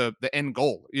accomplishes the end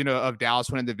goal, you know, of Dallas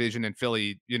winning the division and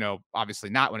Philly, you know, obviously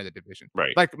not winning the division.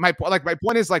 Right. Like my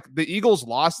point is like the Eagles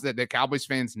loss that the Cowboys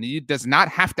fans need does not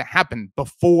have to happen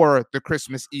before the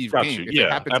Christmas Eve game. If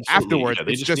it happens afterwards,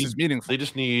 it's just as meaningful. They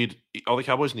just need, all the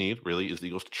Cowboys need really is the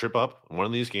Eagles to trip up in one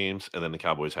of these games, and then the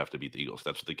Cowboys have to beat the Eagles.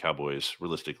 That's what the Cowboys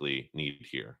realistically need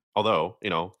here. Although, you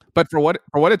know, but for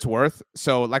what it's worth,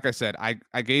 so like I said,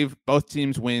 I gave both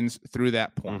teams wins through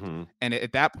that point. And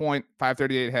at that point,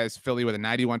 538 has Philly with a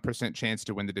 91% chance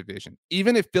to win the division.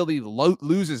 Even if Philly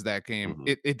loses that game,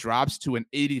 it drops to an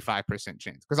 85%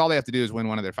 chance, because all they have to do is win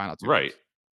one of their final two. Right.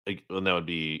 Games. And that would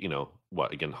be, you know,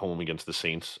 what, again, home against the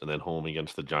Saints, and then home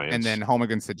against the Giants, and then home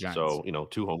against the Giants. So, you know,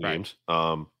 2 home games.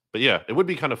 But yeah, it would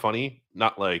be kind of funny,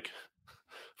 not like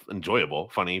enjoyable,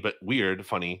 funny, but weird,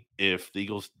 funny, if the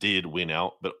Eagles did win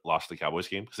out but lost the Cowboys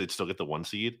game, because they'd still get the 1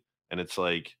 seed. And it's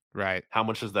like, right, how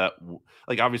much is that?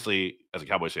 Like, obviously, as a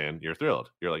Cowboys fan, you're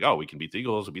thrilled. You're like, oh, we can beat the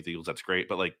Eagles. We beat the Eagles. That's great.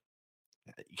 But like,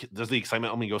 does the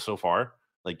excitement only go so far?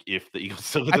 Like, if the Eagles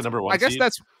still get the number 1 I guess seed?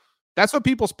 that's what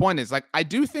people's point is. Like, I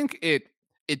do think it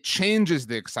changes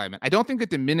the excitement. I don't think it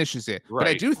diminishes it, but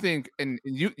I do think, and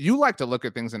you like to look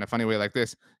at things in a funny way like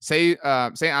this. Say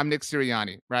I'm Nick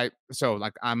Sirianni, right? So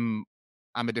like I'm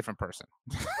a different person.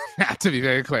 To be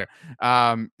very clear.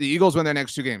 The Eagles win their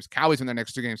next 2 games. Cowboys win their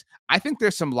next 2 games. I think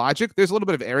there's some logic. There's a little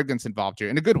bit of arrogance involved here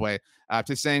in a good way,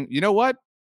 to saying, you know what?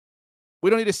 We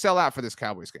don't need to sell out for this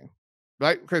Cowboys game,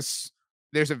 right? Because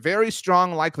there's a very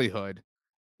strong likelihood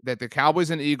that the Cowboys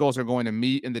and Eagles are going to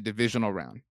meet in the divisional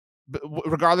round,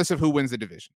 regardless of who wins the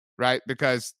division, right?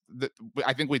 Because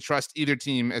I think we trust either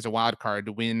team as a wild card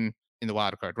to win in the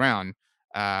wild card round.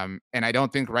 And I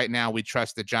don't think right now we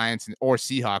trust the Giants or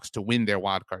Seahawks to win their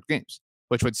wild card games,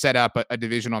 which would set up a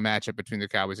divisional matchup between the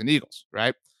Cowboys and Eagles,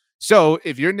 right? So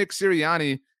if you're Nick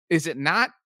Sirianni, is it not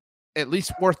at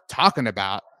least worth talking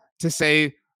about to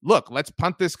say, look, let's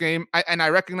punt this game? And I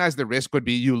recognize the risk would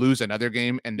be you lose another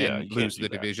game and then lose the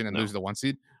division and lose the 1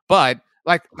 seed. But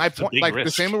like my point, like risk.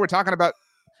 The same way we're talking about,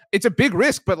 it's a big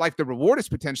risk, but like the reward is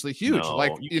potentially huge. No,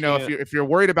 like, you know, if you're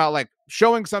worried about like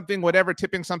showing something, whatever,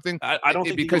 tipping something, I don't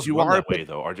think because you are that way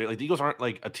though, RJ. Like the Eagles aren't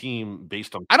like a team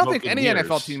based on. I don't think any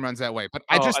NFL team runs that way, but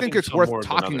I just think it's worth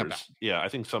talking about. Yeah, I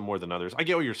think some more than others. I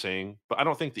get what you're saying, but I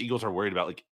don't think the Eagles are worried about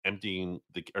like emptying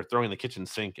or throwing the kitchen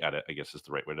sink at it, I guess is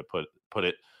the right way to put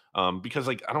it. Because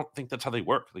like I don't think that's how they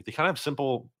work. Like they kind of have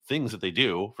simple things that they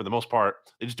do for the most part.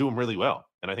 They just do them really well,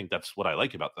 and I think that's what I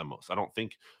like about them most. I don't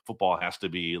think football has to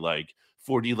be like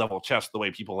 4D level chess the way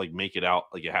people like make it out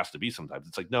like it has to be. Sometimes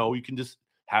it's like, no, you can just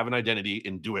have an identity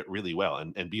and do it really well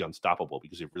and be unstoppable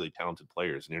because you have really talented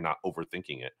players and you're not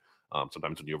overthinking it.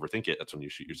 Sometimes when you overthink it, that's when you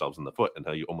shoot yourselves in the foot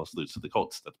until you almost lose to the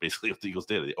Colts. That's basically what the Eagles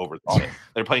did. They overthought it.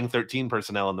 They're playing 13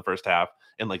 personnel in the first half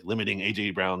and like limiting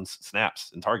AJ Brown's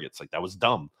snaps and targets. Like that was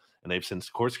dumb. And they've since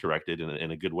course corrected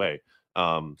in a good way.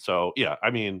 So yeah,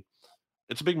 I mean,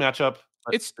 it's a big matchup.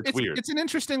 It's weird. It's an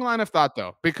interesting line of thought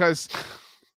though, because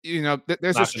you know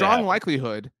there's a strong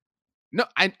likelihood. No,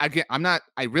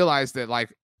 I realize that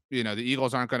like, you know, the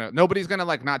Eagles nobody's gonna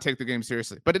like not take the game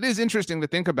seriously. But it is interesting to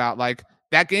think about like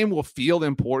that game will feel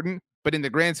important, but in the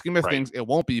grand scheme of things, it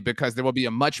won't be, because there will be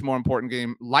a much more important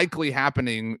game likely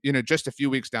happening, you know, just a few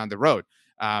weeks down the road.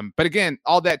 But again,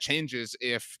 all that changes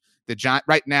if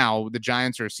right now, the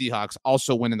Giants or Seahawks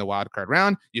also win in the wild card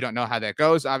round. You don't know how that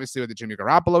goes, obviously, with the Jimmy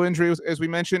Garoppolo injury, as we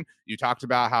mentioned. You talked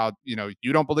about how,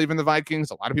 you don't believe in the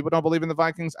Vikings. A lot of people don't believe in the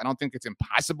Vikings. I don't think it's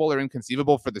impossible or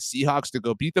inconceivable for the Seahawks to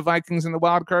go beat the Vikings in the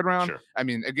wild card round. Sure. I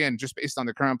mean, again, just based on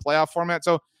the current playoff format.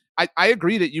 So I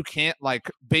agree that you can't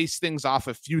base things off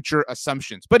of future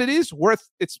assumptions, but it's worth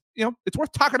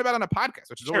talking about on a podcast,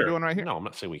 which is what we're doing right here. No, I'm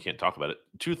not saying we can't talk about it.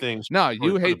 Two things. No,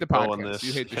 you hate the podcast.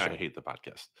 You hate the show. I hate the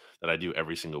podcast that I do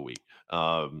every single week.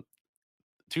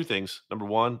 Two things. Number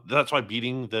one, that's why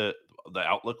beating the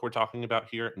outlook we're talking about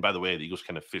here. And by the way, the Eagles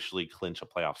can officially clinch a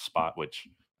playoff spot, which,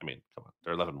 I mean, come on,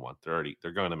 they're 11-1.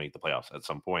 They're going to make the playoffs at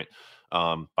some point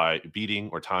by beating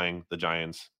or tying the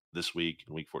Giants this week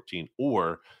in week 14,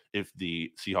 or if the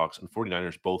Seahawks and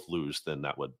 49ers both lose, then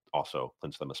that would also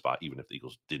clinch them a spot, even if the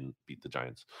Eagles didn't beat the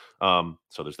Giants.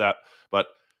 So there's that. But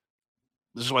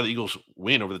this is why the Eagles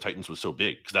win over the Titans was so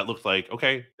big, because that looked like,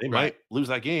 okay, they might lose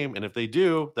that game. And if they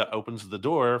do, that opens the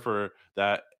door for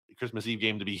that Christmas Eve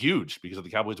game to be huge, because if the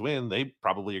Cowboys win, they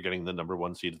probably are getting the number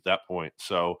 1 seed at that point.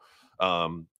 So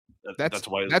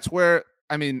that's where,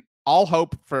 I mean, all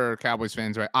hope for Cowboys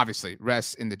fans, right, obviously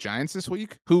rests in the Giants this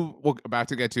week, who we're about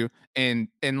to get to. And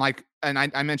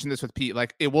I mentioned this with Pete,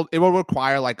 it will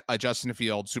require a Justin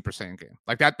Fields Super Saiyan game.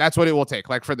 That's what it will take.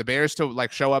 For the Bears to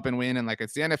show up and win, and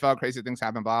it's the NFL, crazy things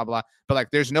happen, blah, blah, blah. But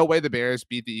there's no way the Bears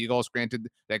beat the Eagles. Granted,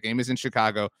 that game is in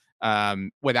Chicago.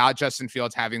 Without Justin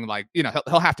Fields having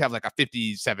he'll have to have a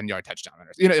 57-yard touchdown.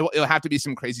 It'll have to be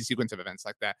some crazy sequence of events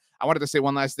like that. I wanted to say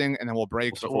one last thing, and then we'll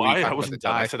break.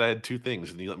 I said I had two things,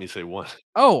 and you let me say one.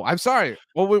 Oh, I'm sorry.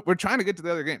 Well, we're trying to get to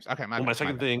the other games. Okay, my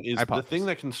second thing is the thing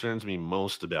that concerns me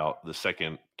most about the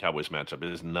second Cowboys matchup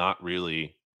is not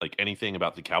really anything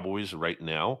about the Cowboys right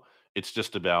now. It's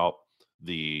just about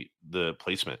the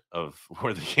placement of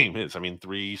where the game is. I mean,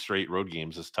 3 straight road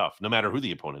games is tough, no matter who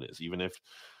the opponent is. Even if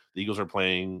the Eagles are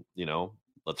playing,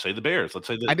 let's say the Bears. Let's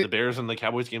say the Bears and the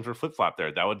Cowboys games were flip-flop there.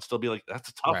 That would still be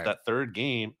that's tough. Right. That third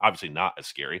game, obviously not as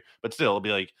scary, but still it'll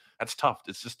be that's tough.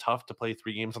 It's just tough to play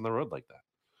 3 games on the road like that.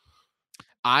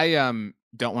 I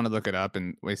don't want to look it up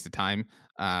and waste the time.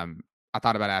 I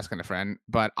thought about asking a friend,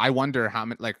 but I wonder how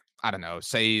many, I don't know,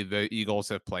 say the Eagles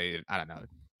have played, I don't know,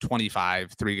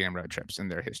 25 3-game road trips in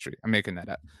their history. I'm making that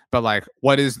up. But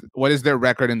what is their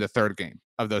record in the third game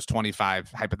of those 25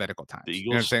 hypothetical times? The Eagles, you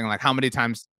know what I'm saying? How many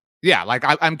times? Yeah,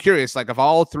 I'm curious, of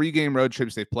all 3-game road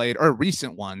trips they've played, or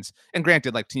recent ones, and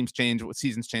granted, teams change,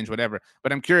 seasons change, whatever.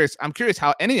 But I'm curious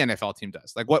how any NFL team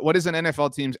does. What is an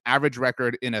NFL team's average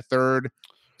record in a third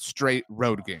straight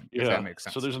road game? Yeah, if that makes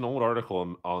sense. So there's an old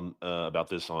article on about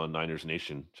this on Niners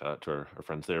Nation. Shout out to our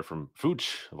friends there from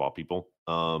Fooch, of all people.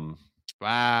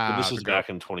 Wow. But this is back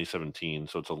in 2017,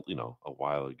 so it's a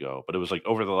while ago. But it was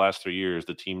over the last 3 years,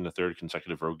 the team in the third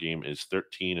consecutive road game is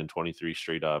 13-23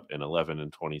 straight up, and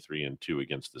 11-23-2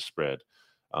 against the spread.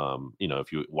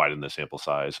 If you widen the sample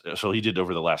size, so he did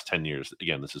over the last 10 years.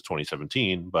 Again, this is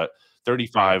 2017, but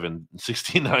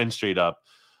 35-69 straight up.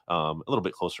 A little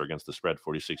bit closer against the spread,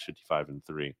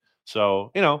 46-55-3. So,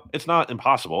 it's not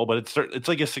impossible, but it's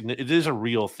it is a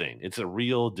real thing. It's a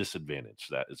real disadvantage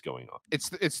that is going on.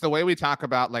 It's the way we talk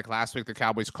about last week, the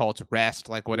Cowboys Colts rest,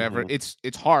 whatever. Mm-hmm.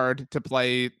 It's hard to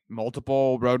play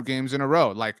multiple road games in a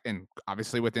row. And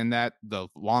obviously within that, the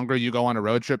longer you go on a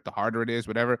road trip, the harder it is,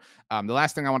 whatever. The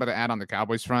last thing I wanted to add on the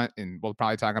Cowboys front, and we'll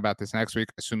probably talk about this next week,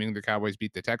 assuming the Cowboys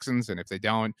beat the Texans. And if they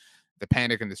don't, the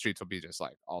panic in the streets will be just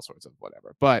all sorts of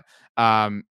whatever. But,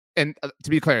 and to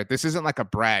be clear, this isn't a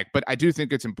brag, but I do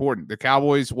think it's important. The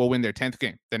Cowboys will win their 10th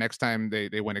game the next time they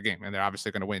win a game, and they're obviously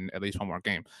going to win at least one more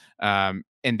game. And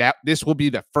that this will be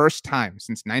the first time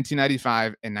since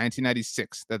 1995 and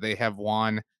 1996 that they have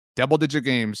won double-digit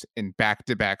games in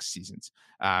back-to-back seasons.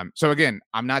 So again,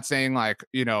 I'm not saying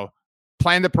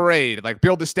plan the parade,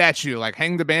 build the statue,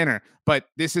 hang the banner. But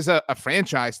this is a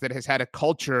franchise that has had a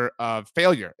culture of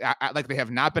failure. They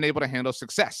have not been able to handle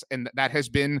success. And that has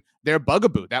been their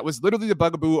bugaboo. That was literally the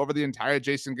bugaboo over the entire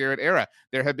Jason Garrett era.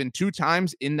 There have been 2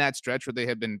 times in that stretch where they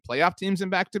have been playoff teams in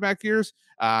back-to-back years.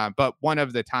 But one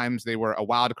of the times they were a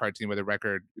wild card team with a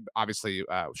record, obviously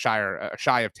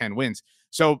shy of 10 wins.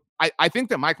 So I think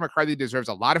that Mike McCarthy deserves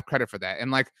a lot of credit for that.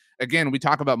 And again, we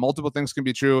talk about multiple things can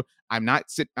be true. I'm not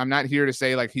here to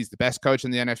say he's the best coach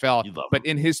in the NFL, but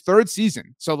in his 3rd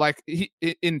season, so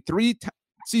in 3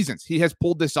 seasons, he has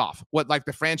pulled this off. What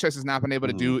the franchise has not been able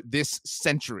to do this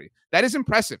century. That is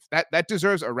impressive. That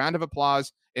deserves a round of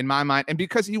applause in my mind. And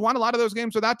because he won a lot of those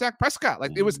games without Dak Prescott,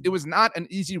 it was not an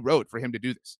easy road for him to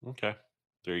do this. Okay,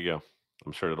 there you go.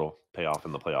 I'm sure it'll pay off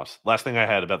in the playoffs. Last thing I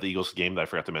had about the Eagles game that I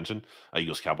forgot to mention,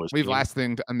 Eagles-Cowboys We've game. last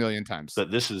thinged a million times. But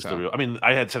this is the real. I mean,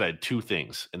 I had said I had 2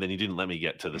 things, and then you didn't let me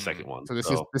get to the second one. So this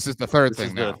is the third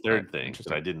thing now. This is the third thing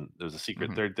that I didn't. There was a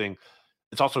secret third thing.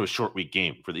 It's also a short week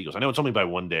game for the Eagles. I know it's only by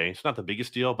 1 day. It's not the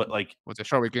biggest deal, but like it's a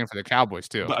short week game for the Cowboys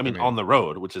too. But I mean, on the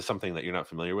road, which is something that you're not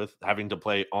familiar with, having to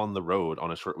play on the road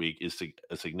on a short week is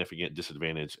a significant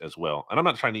disadvantage as well. And I'm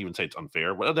not trying to even say it's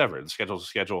unfair, whatever. The schedule's a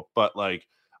schedule, but like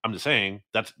I'm just saying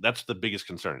that's the biggest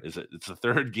concern is that it's the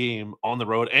third game on the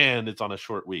road and it's on a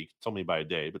short week. It's only by a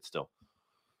day, but still.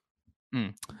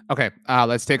 Okay,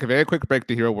 let's take a very quick break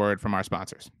to hear a word from our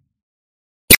sponsors.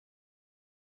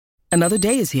 Another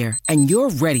day is here, and you're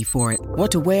ready for it.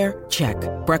 What to wear? Check.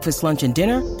 Breakfast, lunch, and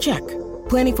dinner? Check.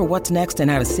 Planning for what's next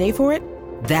and how to save for it?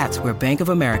 That's where Bank of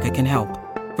America can help.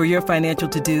 For your financial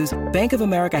to-dos, Bank of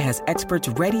America has experts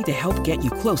ready to help get you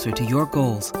closer to your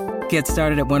goals. Get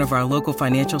started at one of our local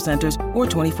financial centers or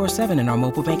 24/7 in our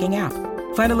mobile banking app.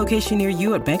 Find a location near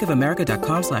you at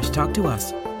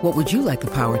bankofamerica.com/talktous. What would you like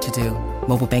the power to do?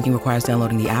 Mobile banking requires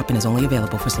downloading the app and is only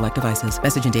available for select devices.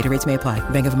 Message and data rates may apply.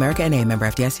 Bank of America NA, member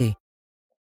FDIC.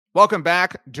 Welcome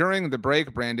back. During the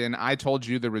break, Brandon, I told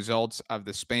you the results of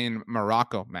the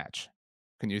Spain-Morocco match.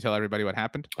 Can you tell everybody what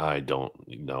happened? I don't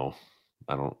know.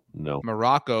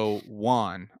 Morocco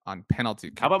won on penalty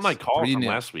kicks. How about my call from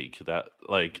last week? That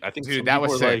I think dude, that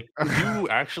was sick. Like, did you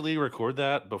actually record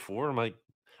that before? I'm like,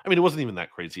 I mean, it wasn't even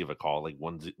that crazy of a call, like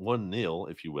 1-0,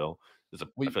 if you will. I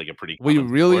feel like a pretty. We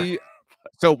really.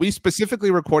 So we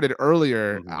specifically recorded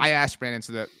earlier. I asked Brandon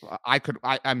so that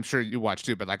I'm sure you watched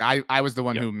too, but like I was the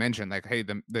one who mentioned like, hey,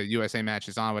 the USA match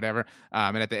is on, whatever.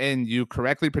 And at the end, you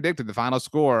correctly predicted the final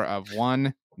score of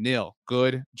 1-0.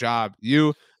 Good job, you.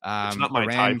 It's not my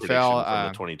tie prediction from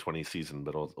the 2020 season,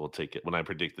 but we'll take it. When I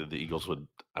predicted the Eagles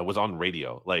I was on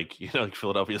radio, like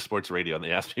Philadelphia sports radio, and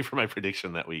they asked me for my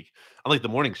prediction that week. I like the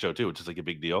morning show too, which is like a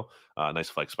big deal. Nice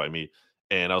flex by me.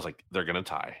 And I was like, they're gonna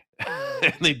tie,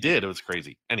 and they did. It was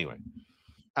crazy. Anyway,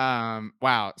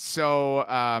 wow.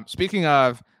 So, speaking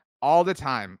of all the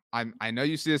time, I know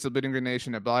you see this at Bleeding Green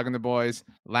Nation at Blogging the Boys.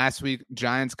 Last week,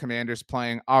 Giants Commanders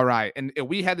playing. All right, and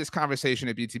we had this conversation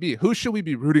at BTB. Who should we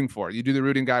be rooting for? You do the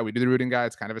rooting guy. We do the rooting guy.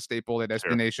 It's kind of a staple at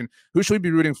SB Nation. Who should we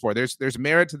be rooting for? There's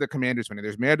merit to the Commanders winning.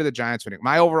 There's merit to the Giants winning.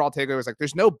 My overall takeaway was like,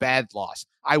 there's no bad loss.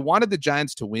 I wanted the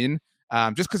Giants to win.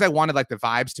 Just because I wanted like the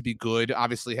vibes to be good,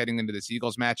 obviously heading into this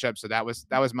Eagles matchup. So that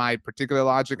was my particular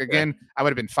logic. Again, I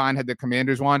would have been fine had the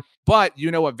Commanders won. But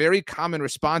a very common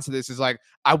response to this is like,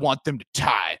 I want them to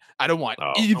tie. I don't want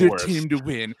either team to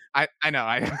win. I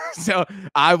know. So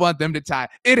I want them to tie.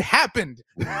 It happened.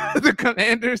 The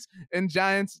Commanders and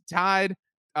Giants tied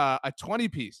a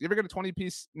 20-piece. You ever get a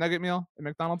 20-piece nugget meal at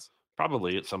McDonald's?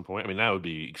 Probably at some point. I mean, that would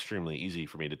be extremely easy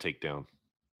for me to take down.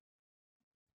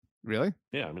 Really?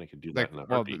 Yeah, I mean, I could do that.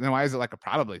 Well, then why is it like a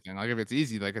probably thing? Like if it's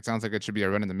easy, like it sounds like it should be a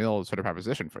run in the mill sort of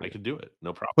proposition for you. I could do it,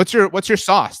 no problem. What's your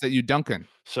sauce that you dunk in?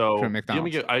 So from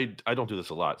McDonald's? I don't do this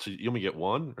a lot. So you only get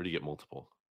one, or do you get multiple?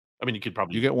 I mean, you could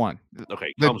probably get one.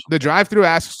 Okay, the drive-through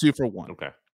asks you for one. Okay,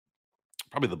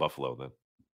 probably the buffalo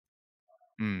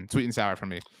then. Sweet and sour for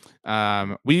me.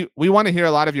 We want to hear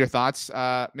a lot of your thoughts,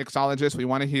 mixologists. We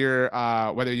want to hear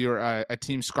whether you're a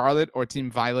Team Scarlet or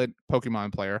Team Violet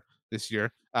Pokemon player this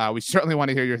year. We certainly want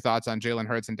to hear your thoughts on Jalen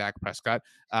Hurts and Dak Prescott.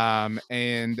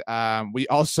 And we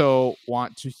also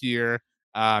want to hear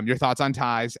your thoughts on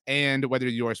ties and whether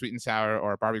you're sweet and sour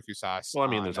or barbecue sauce. Well, I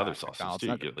mean, there's other sauces too.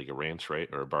 You get like a ranch, right?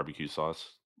 Or a barbecue sauce.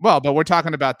 Well, but we're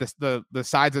talking about the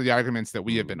sides of the arguments that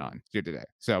we have been on here today.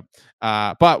 So,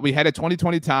 but we had a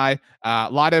 2020 tie. A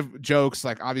lot of jokes,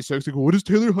 like obviously, like, what does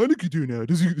Taylor Heineke do now?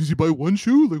 Does he buy one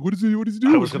shoe? Like, what does he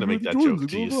do? I was going to make that joke.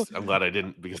 Jeez, I'm glad I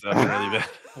didn't because that's really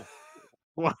bad.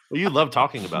 Well, you love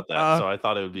talking about that, so I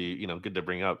thought it would be good to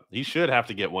bring up. He should have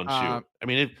to get one shoe. I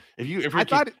mean, if you're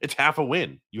it's half a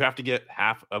win. You have to get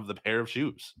half of the pair of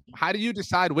shoes. How do you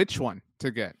decide which one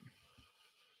to get?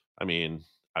 I mean,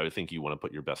 I would think you want to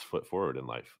put your best foot forward in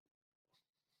life.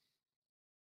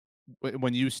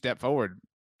 When you step forward,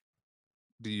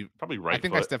 do you probably right? I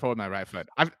think foot. I step forward with my right foot.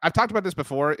 I've talked about this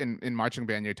before in marching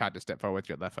band. You're taught to step forward with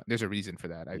your left foot. There's a reason for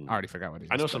that. I already forgot what it is.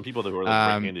 I know some people that are like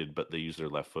right-handed, but they use their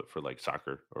left foot for like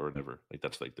soccer or whatever. Like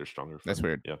that's like their stronger foot. That's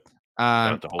weird. Yeah.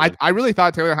 I really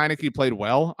thought Taylor Heineke played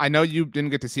well. I know you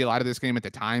didn't get to see a lot of this game at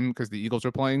the time because the Eagles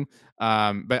were playing.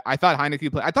 But I thought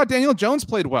Heineke played. I thought Daniel Jones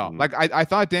played well. Like I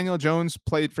thought Daniel Jones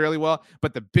played fairly well.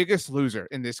 But the biggest loser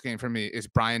in this game for me is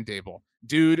Brian Daboll.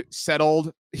 Dude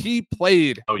settled. He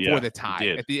played for the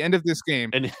tie at the end of this game,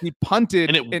 and he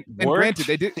punted. And granted,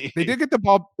 they did get the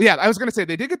ball. Yeah, I was gonna say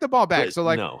they did get the ball back. So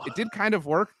like it did kind of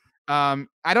work.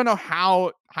 I don't know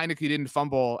how Heineke didn't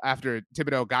fumble after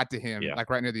Thibodeau got to him, like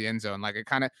right near the end zone. Like it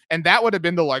kind of, and that would have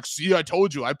been the like, see, I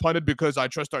told you I punted because I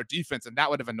trust our defense, and that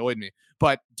would have annoyed me.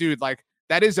 But dude, like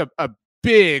that is a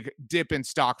big dip in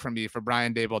stock for me for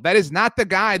Brian Daboll. That is not the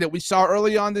guy that we saw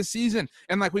early on this season.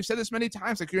 And like we've said this many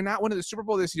times, like you're not winning the Super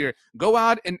Bowl this year. Go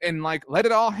out and like let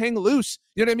it all hang loose.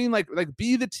 You know what I mean? Like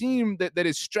be the team that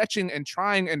is stretching and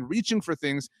trying and reaching for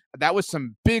things. That was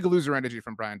some big loser energy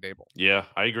from Brian Daboll. Yeah,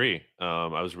 I agree.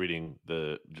 I was reading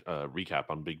the recap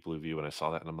on Big Blue View and I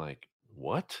saw that and I'm like,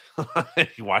 what?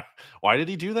 Why did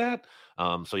he do that?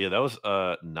 So yeah, that was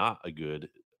not a good.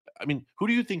 I mean, who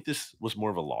do you think this was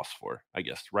more of a loss for? I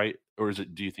guess, right? Or is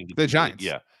it? Do you think the Giants?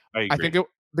 Yeah, I agree. I think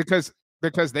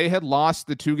because they had lost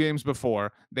the 2 games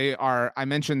before. They are. I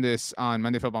mentioned this on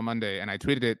Monday Football Monday, and I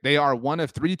tweeted it. They are one of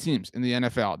 3 teams in the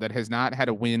NFL that has not had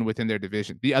a win within their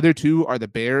division. The other 2 are the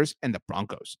Bears and the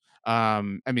Broncos. I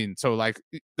mean, so like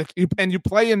you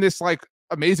play in this like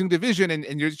amazing division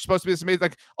and you're supposed to be this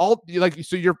amazing,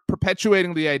 so you're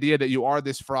perpetuating the idea that you are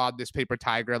this fraud, this paper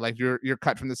tiger, like you're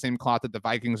cut from the same cloth that the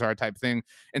Vikings are type thing.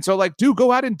 And so like, dude,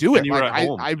 go out and do it. Like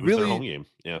I really home game.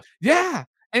 Yeah.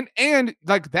 And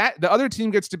like that, the other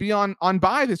team gets to be on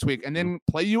bye this week and then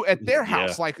play you at their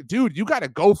house. Yeah. Like, dude, you got to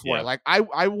go for it. Like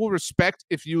I will respect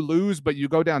if you lose, but you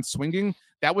go down swinging.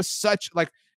 That was such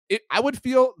like it. I would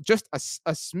feel just a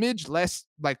smidge less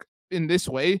like in this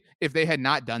way if they had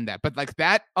not done that, but like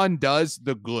that undoes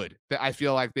the good that I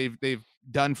feel like they've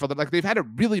done for them. Like they've had a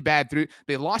really bad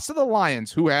they lost to the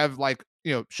Lions, who have like,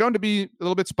 you know, shown to be a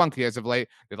little bit spunky as of late.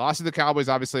 They lost to the Cowboys,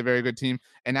 obviously a very good team,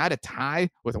 and now to tie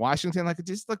with Washington, like it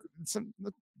just like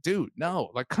dude, no,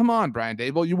 like come on, Brian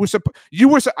Daboll,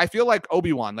 I feel like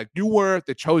Obi-Wan, like you were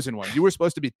the chosen one. You were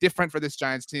supposed to be different for this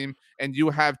Giants team, and you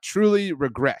have truly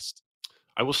regressed.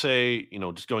 I will say, you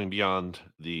know, just going beyond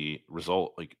the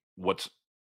result, like what's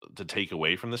to take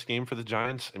away from this game for the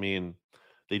Giants? I mean,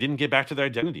 they didn't get back to their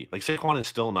identity. Like Saquon is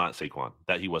still not Saquon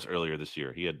that he was earlier this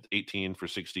year. He had 18 for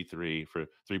 63 for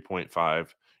 3.5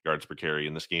 yards per carry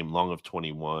in this game, long of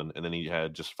 21. And then he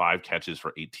had just 5 catches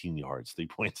for 18 yards,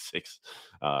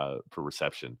 3.6 per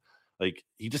reception. Like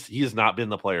he has not been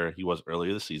the player he was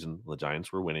earlier this season. The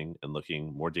Giants were winning and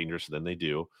looking more dangerous than they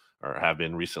do or have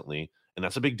been recently. And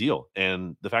that's a big deal.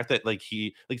 And the fact that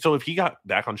so if he got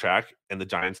back on track and the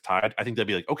Giants tied, I think they'd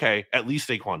be like, okay, at least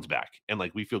Saquon's back. And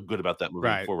like, we feel good about that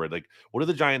moving forward. Like, what do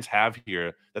the Giants have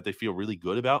here that they feel really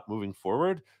good about moving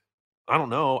forward? I don't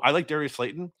know. I like Darius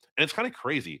Slayton, and it's kind of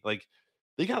crazy. Like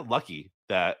they got lucky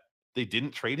that they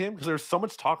didn't trade him because there was so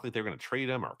much talk that they were going to trade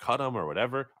him or cut him or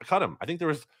whatever. I cut him. I think there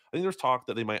was talk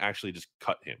that they might actually just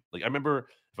cut him. Like I remember,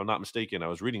 if I'm not mistaken, I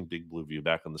was reading Big Blue View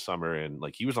back in the summer, and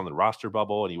like he was on the roster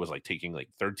bubble and he was like taking like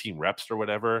 13 reps or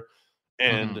whatever.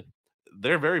 And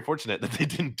they're very fortunate that they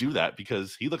didn't do that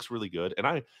because he looks really good.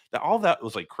 And all that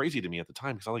was like crazy to me at the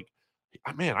time because I'm like,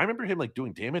 man, I remember him like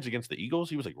doing damage against the Eagles.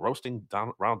 He was like roasting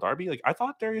down Ronald Darby. Like I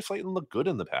thought Darius Slayton looked good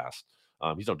in the past.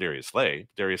 He's no Darius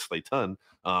Slayton,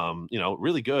 you know,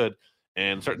 really good.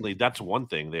 And certainly that's one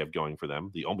thing they have going for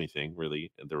them. The only thing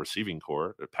really, the receiving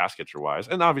core, pass catcher wise.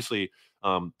 And obviously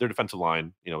their defensive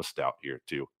line, you know, is stout here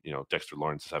too. You know, Dexter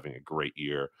Lawrence is having a great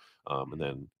year. And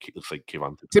then it looks like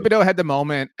Kayvon Thibodeau had the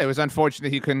moment. It was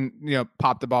unfortunate he couldn't, you know,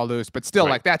 pop the ball loose, but still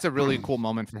like that's a really cool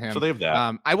moment for him. So they have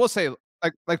that. I will say,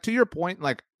 like to your point,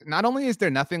 like not only is there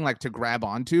nothing like to grab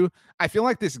onto, I feel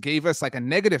like this gave us like a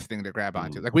negative thing to grab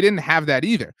onto. Like we didn't have that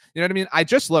either. You know what I mean? I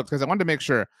just looked because I wanted to make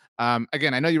sure.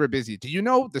 Again, I know you were busy. Do you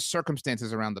know the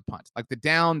circumstances around the punt? Like the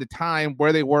down, the time,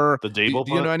 where they were? The Daboll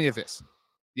do you know any of this?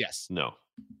 Yes. No,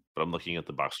 but I'm looking at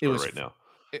the box score right now.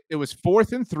 It was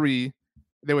 4th and 3.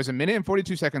 There was 1 minute and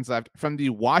 42 seconds left from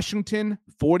the Washington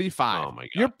 45. Oh my God.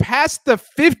 You're past the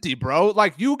 50, bro.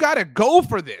 Like you got to go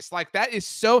for this. Like that is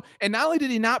so, and not only did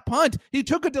he not punt, he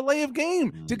took a delay of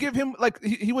game to give him like,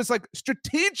 he was like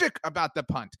strategic about the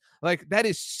punt. Like that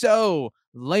is so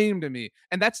lame to me.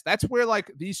 And that's where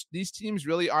like these teams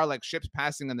really are like ships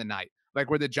passing in the night. Like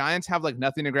where the Giants have like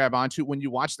nothing to grab onto. When you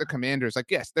watch the Commanders, like,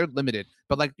 yes, they're limited,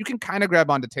 but like you can kind of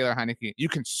grab on to Taylor Heineke. You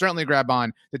can certainly grab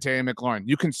on to Terry McLaurin.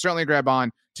 You can certainly grab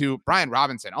on to Brian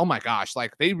Robinson. Oh my gosh.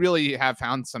 Like they really have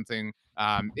found something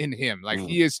in him. Like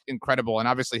he is incredible. And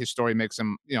obviously his story makes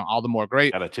him, you know, all the more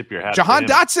great. Gotta tip your hat. Jahan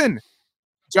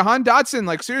Dotson,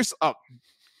 like seriously. Oh,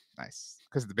 nice.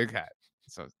 Because of the big hat.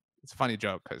 So it's a funny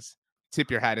joke because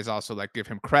tip your hat is also like give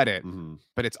him credit,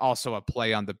 but it's also a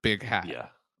play on the big hat. Yeah.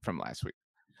 From last week.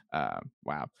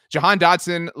 Wow. Jahan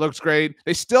Dotson looks great.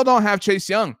 They still don't have Chase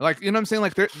Young. Like, you know what I'm saying?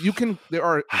 Like there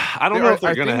are, I don't know if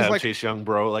they're going to have like, Chase Young,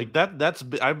 bro. Like that's,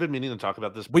 I've been meaning to talk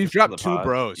about this. We've dropped 2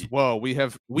 bros. Whoa. We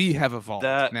have evolved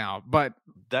now, but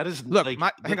That is Look, like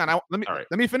hang on.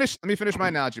 Let me finish my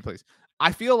analogy, please.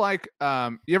 I feel like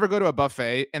you ever go to a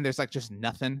buffet and there's like just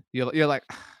nothing. You're like,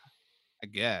 I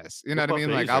guess. You know what I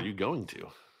mean? Like, are you going to?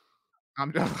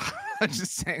 I'm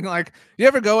just saying, like, you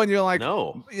ever go and you're like,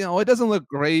 no, it doesn't look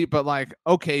great, but like,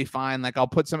 okay, fine. Like, I'll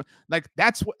put some, like,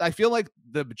 that's what I feel like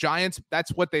the Giants,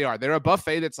 that's what they are. They're a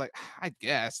buffet that's like, I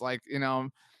guess, like,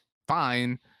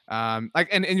 fine. Like,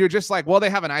 and you're just like, well, they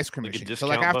have an ice cream machine. So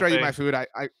like after I eat my food, I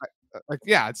like,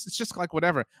 yeah, it's just like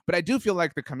whatever. But I do feel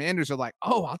like the Commanders are like,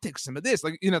 oh, I'll take some of this.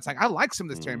 Like, it's like, I like some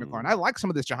of this Terry McLaurin. I like some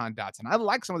of this Jahan Dotson. I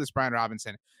like some of this Brian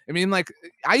Robinson. I mean, like,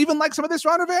 I even like some of this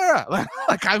Ron Rivera.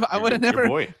 Like, I would have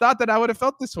never thought that I would have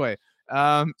felt this way.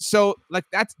 So like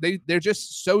they're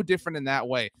just so different in that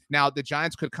way. Now the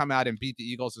Giants could come out and beat the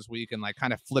Eagles this week and like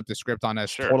kind of flip the script on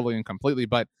us totally and completely.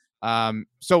 But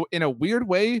so in a weird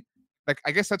way, like,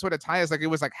 I guess that's what a tie is. Like, it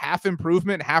was like half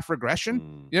improvement, half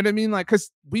regression. You know what I mean? Like,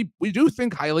 because we do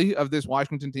think highly of this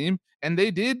Washington team, and they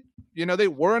did. They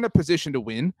were in a position to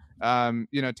win.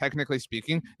 Technically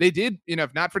speaking, they did.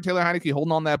 If not for Taylor Heineke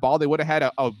holding on that ball, they would have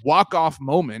had a walk-off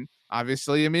moment.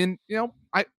 Obviously, I mean,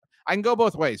 I can go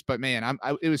both ways, but man,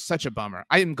 it was such a bummer.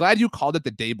 I am glad you called it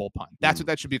the Dable punt. That's what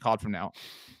that should be called from now.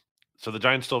 So the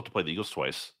Giants still have to play the Eagles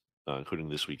twice. Including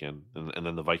this weekend, and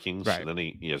then the Vikings. Right. And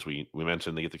then as we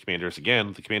mentioned, they get the Commanders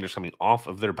again. The Commanders coming off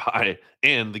of their bye,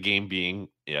 and the game being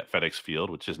at FedEx Field,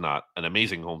 which is not an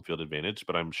amazing home field advantage,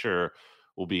 but I'm sure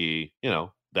will be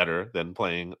better than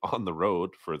playing on the road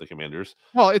for the Commanders.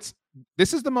 Well,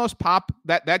 this is the most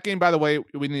that game, by the way,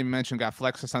 we didn't even mention, got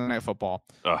flexed to Sunday Night Football.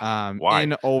 Why?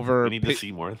 We need to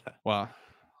see more of that.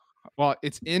 Well,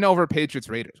 it's in over Patriots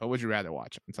Raiders. What would you rather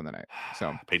watch on Sunday night?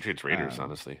 So Patriots Raiders,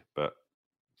 honestly, but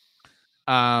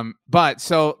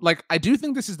so like I do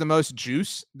think this is the most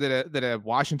juice that a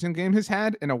Washington game has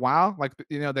had in a while. Like,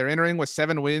 they're entering with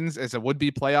 7 wins as a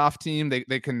would-be playoff team.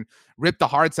 They can rip the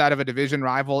hearts out of a division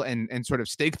rival and sort of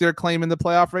stake their claim in the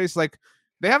playoff race. Like,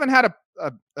 they haven't had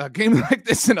a game like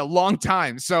this in a long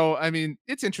time. So I mean,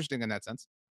 it's interesting in that sense.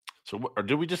 So, or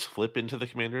did we just flip into the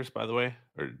Commanders, by the way,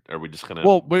 or are we just gonna?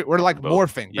 Well, we're like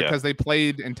morphing because they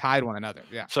played and tied one another.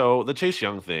 Yeah. So the Chase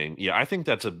Young thing, I think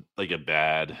that's a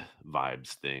bad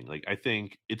vibes thing. Like, I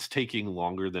think it's taking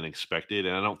longer than expected,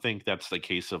 and I don't think that's the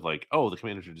case of like, oh, the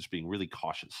Commanders are just being really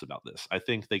cautious about this. I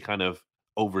think they kind of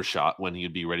overshot when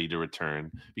he'd be ready to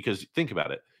return, because think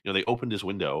about it, they opened his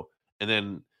window and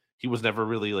then he was never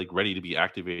really like ready to be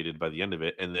activated by the end of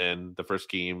it. And then the first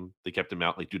game they kept him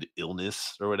out like due to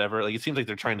illness or whatever. Like, it seems like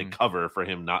they're trying to cover for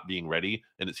him not being ready.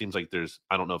 And it seems like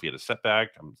I don't know if he had a setback.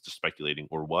 I'm just speculating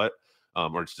or what,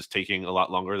 or it's just taking a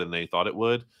lot longer than they thought it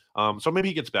would. So maybe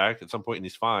he gets back at some point and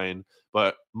he's fine.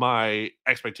 But my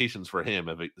expectations for him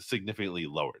have significantly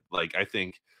lowered. Like, I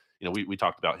think, we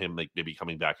talked about him like maybe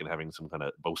coming back and having some kind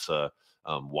of Bosa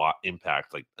Watt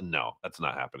impact. Like, no, that's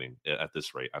not happening at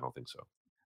this rate. I don't think so.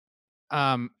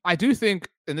 I do think,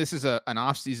 and this is an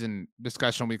off-season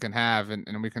discussion we can have,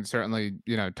 and we can certainly,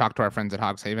 talk to our friends at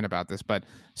Hogs Haven about this. But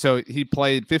so he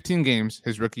played 15 games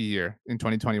his rookie year in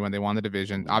 2020 when they won the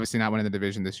division. Obviously not winning the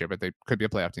division this year, but they could be a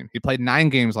playoff team. He played 9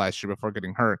 games last year before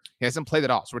getting hurt. He hasn't played at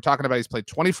all. So we're talking about he's played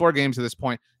 24 games at this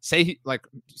point. Say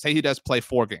he does play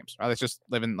 4 games. Right? Let's just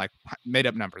live in like made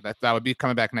up number. That would be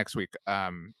coming back next week.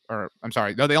 Or I'm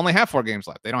sorry, no, they only have 4 games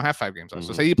left. They don't have 5 games left.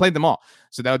 So say he played them all.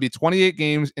 So that would be 28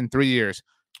 games in 3 years.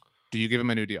 Do you give him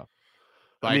a new deal?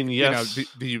 Like, I mean, yes.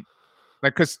 Do you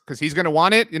like because he's gonna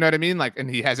want it? You know what I mean? Like, and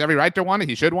he has every right to want it.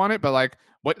 He should want it. But like,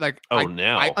 what? Like,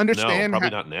 now I understand. No,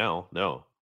 probably not now. No.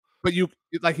 But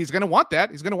he's gonna want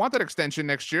that. He's gonna want that extension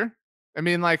next year. I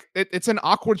mean, like, it's an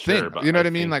awkward thing. You know what I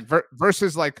mean? Like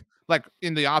versus like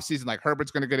in the offseason, like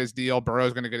Herbert's gonna get his deal,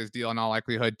 Burrow's gonna get his deal in all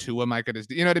likelihood. Tua might get his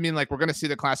deal. You know what I mean? Like, we're gonna see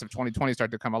the class of 2020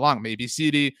 start to come along. Maybe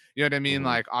CD. You know what I mean?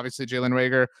 Like, obviously Jalen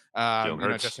Reagor,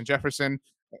 Justin Jefferson.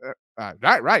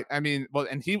 Right. I mean, well,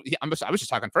 and I was just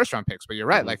talking first round picks, but you're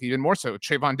right. Like, even more so,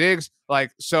 Trayvon Diggs.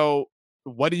 Like, so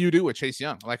what do you do with Chase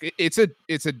Young? Like, it's a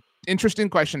interesting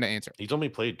question to answer. He's only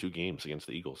played 2 games against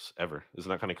the Eagles ever. Isn't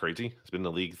that kind of crazy? He's been in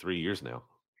the league 3 years now,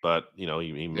 but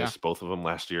he missed both of them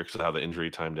last year because of how the injury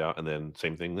timed out, and then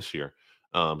same thing this year.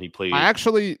 He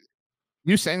played.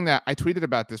 You saying that, I tweeted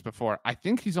about this before. I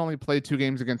think he's only played 2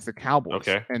 games against the Cowboys.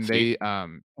 Okay, and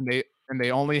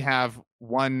they only have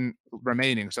 1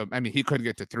 remaining. So I mean, he could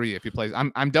get to 3 if he plays.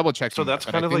 I'm double checking. So that's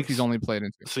kind of like he's only played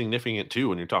in 2. Significant too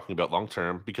when you're talking about long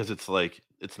term, because it's like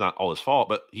it's not all his fault,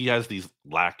 but he has these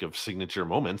lack of signature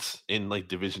moments in like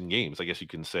division games. I guess you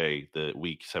can say the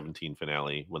Week 17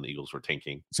 finale when the Eagles were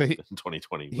tanking. So in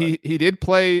 2020, he did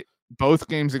play both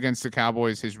games against the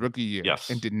Cowboys his rookie year, yes,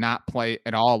 and did not play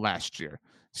at all last year.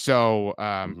 So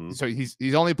so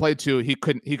he's only played 2. He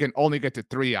can only get to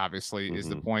 3, obviously, is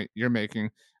the point you're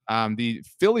making. The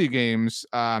Philly games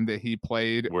that he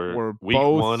played were week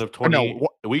both 1 of 20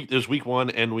 there's week 1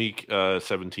 and week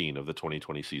 17 of the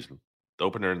 2020 season. The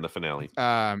opener and the finale.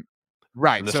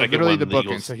 Right. And the So second literally one, the the bookend.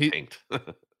 Eagles So he tanked.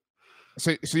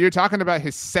 So you're talking about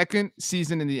his second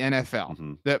season in the NFL.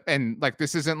 Mm-hmm. And like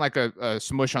this isn't like a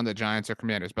smush on the Giants or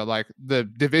Commanders, but like the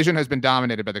division has been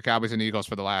dominated by the Cowboys and Eagles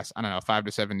for the last, I don't know, 5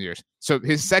 to 7 years. So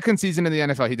his second season in the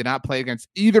NFL, he did not play against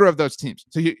either of those teams.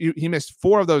 So he missed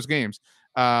 4 of those games.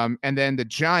 And then the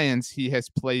Giants, he has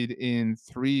played in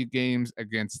 3 games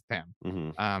against them.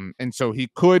 Mm-hmm. And so he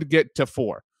could get to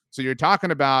 4. So you're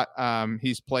talking about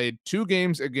he's played 2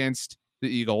 games against the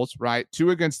Eagles, right?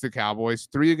 2 against the Cowboys,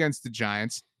 3 against the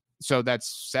Giants. So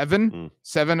that's 7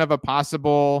 of a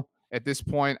possible, at this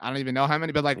point, I don't even know how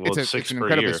many, but like it's an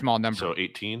incredibly small number. So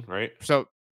 18, right? So,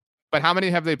 but how many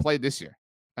have they played this year?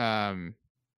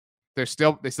 They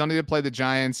still need to play the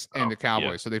Giants and the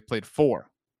Cowboys. Yeah. So they've played 4.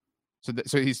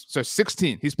 So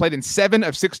 16. He's played in 7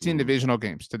 of 16 divisional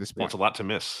games to this point. That's a lot to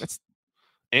miss.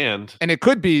 And it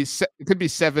could be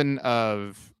 7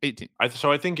 of 18.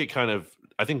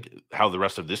 I think how the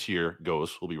rest of this year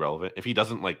goes will be relevant. If he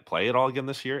doesn't like play at all again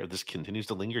this year, if this continues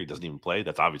to linger, he doesn't even play.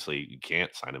 That's obviously you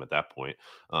can't sign him at that point.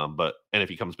 And if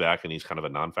he comes back and he's kind of a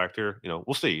non-factor,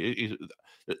 we'll see.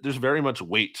 There's very much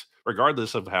weight,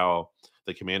 regardless of how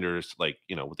the Commanders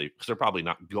because they're probably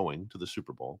not going to the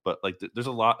Super Bowl, but like there's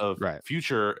a lot of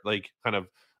future kind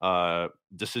of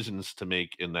decisions to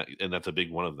make in that, and that's a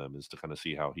big one of them is to kind of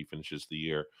see how he finishes the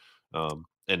year.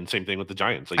 And same thing with the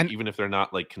Giants. Even if they're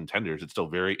not like contenders, it's still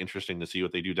very interesting to see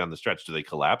what they do down the stretch. Do they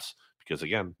collapse? Because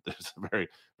again, it's very,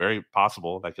 very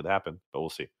possible that could happen, but we'll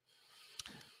see.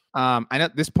 I know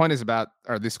this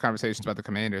conversation is about the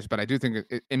Commanders, but I do think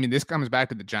this comes back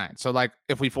to the Giants. So like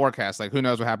if we forecast, like who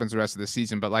knows what happens the rest of the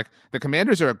season, but like the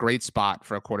Commanders are a great spot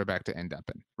for a quarterback to end up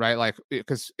in, right? Like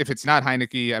because if it's not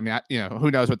Heineke,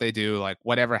 who knows what they do? Like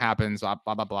whatever happens, blah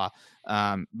blah blah.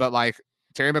 But like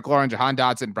Terry McLaurin, Jahan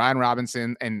Dotson, Brian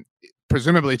Robinson, and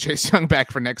presumably Chase Young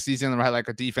back for next season, right? Like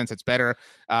a defense that's better.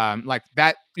 Like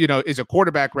that, is a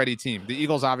quarterback ready team. The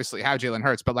Eagles obviously have Jalen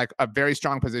Hurts, but like a very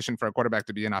strong position for a quarterback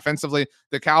to be in offensively.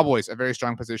 The Cowboys, a very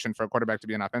strong position for a quarterback to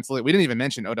be in offensively. We didn't even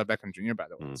mention Odell Beckham Jr., by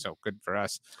the way. So good for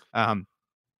us.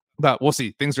 But we'll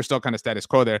see. Things are still kind of status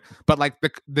quo there. But like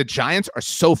the Giants are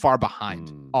so far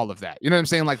behind all of that. You know what I'm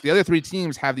saying? Like the other 3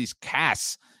 teams have these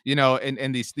casts,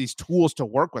 and these tools to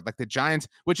work with, like the Giants,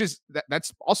 which is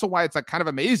that's also why it's like kind of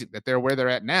amazing that they're where they're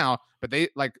at now. But they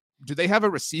do they have a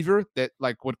receiver that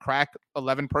like would crack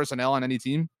 11 personnel on any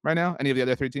team right now? Any of the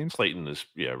other 3 teams? Slayton is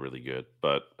really good,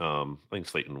 but I think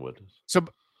Slayton would. So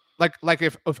like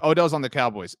if Odell's on the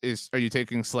Cowboys, are you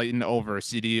taking Slayton over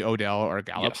CD, Odell, or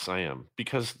Gallup? Yes, I am,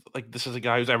 because like this is a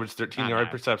guy who's averaged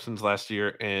 13-yard receptions last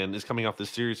year and is coming off this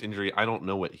serious injury. I don't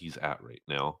know what he's at right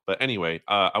now, but anyway,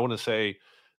 I want to say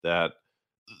that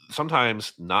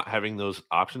sometimes not having those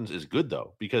options is good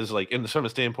though, because like in the sort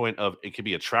of standpoint of it could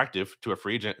be attractive to a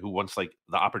free agent who wants like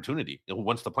the opportunity, who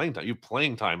wants the playing time. You have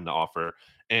playing time to offer.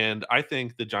 And I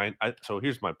think the so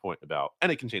here's my point about,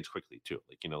 and it can change quickly too.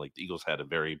 Like, like the Eagles had a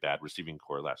very bad receiving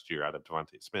core last year out of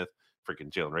Devontae Smith,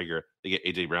 freaking Jalen Reagor. They get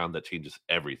AJ Brown, that changes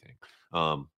everything.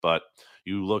 But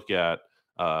you look at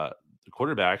the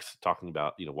quarterbacks talking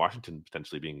about, Washington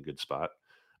potentially being a good spot.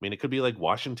 I mean, it could be like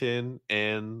Washington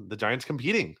and the Giants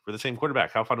competing for the same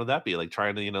quarterback. How fun would that be? Like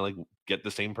trying to, like get the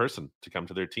same person to come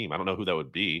to their team. I don't know who that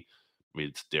would be. Maybe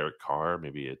it's Derek Carr.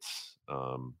 Maybe it's,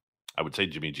 I would say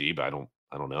Jimmy G, but I don't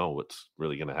know what's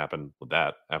really going to happen with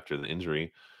that after the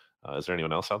injury. Is there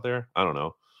anyone else out there? I don't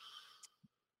know.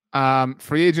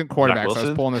 Free agent quarterbacks. I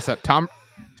was pulling this up. Tom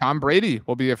Brady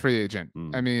will be a free agent.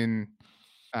 I mean,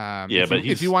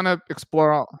 if you want to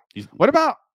explore what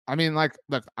about? I mean, like,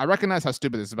 look, I recognize how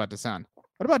stupid this is about to sound.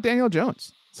 What about Daniel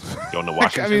Jones? Going to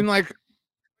Washington? I mean, like,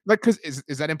 because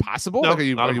is that impossible? No, like, are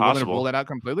you willing to rule that out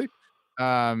completely?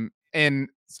 And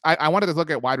I wanted to look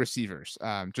at wide receivers,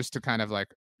 just to kind of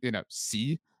like,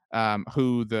 see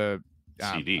who the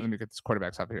CD. Let me get this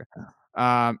quarterbacks up here.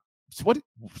 So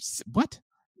what?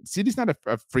 CD's not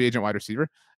a free agent wide receiver.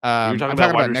 You're talking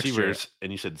about wide receivers,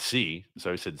 and you said C,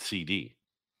 so I said CD.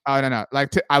 Oh no!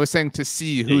 Like I was saying to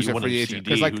see who's a free agent.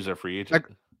 Because like who's a free agent?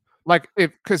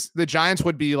 Because the Giants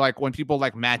would be like when people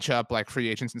like match up like free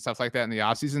agents and stuff like that in the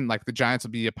offseason, like the Giants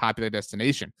would be a popular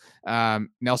destination.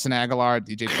 Nelson Aguilar,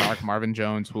 DJ Chark, Marvin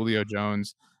Jones, Julio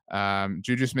Jones,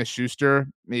 Juju Smith-Schuster,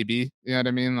 maybe. You know what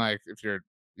I mean? Like if you're,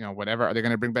 whatever. Are they going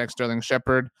to bring back Sterling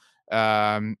Shepard?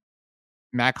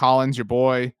 Matt Collins, your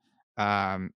boy.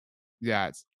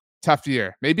 tough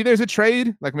year. Maybe there's a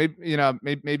trade, like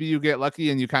maybe you get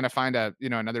lucky and you kind of find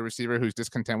another receiver who's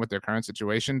discontent with their current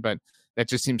situation, but that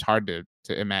just seems hard to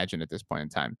imagine at this point in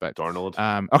time. But Darnold,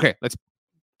 okay, let's.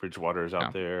 Bridgewater is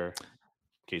out there.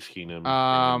 Case Keenum,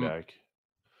 back.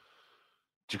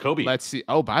 Jacoby. Let's see.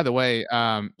 Oh, by the way,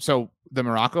 so the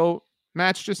Morocco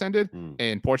match just ended,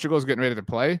 and Portugal's getting ready to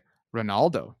play.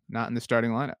 Ronaldo not in the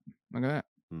starting lineup. Look at that.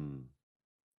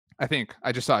 I think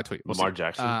I just saw a tweet. Lamar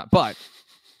Jackson. But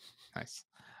nice.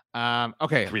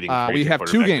 Okay. We have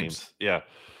 2 games. Yeah.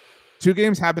 2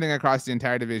 games happening across the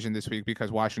entire division this week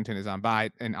because Washington is on bye,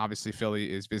 and obviously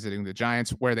Philly is visiting the Giants,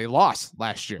 where they lost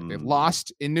last year. They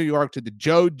lost in New York to the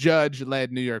Joe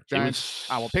Judge-led New York Giants.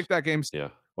 I will pick that game. Yeah.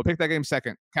 We'll pick that game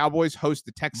second. Cowboys host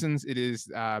the Texans. It is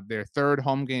their 3rd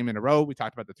home game in a row. We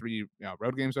talked about the 3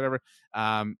 road games, whatever.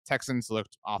 Texans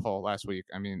looked awful last week.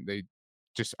 I mean, they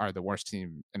just are the worst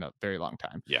team in a very long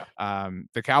time. Yeah.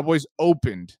 The Cowboys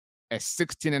opened as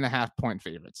 16.5-point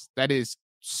favorites. That is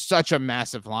such a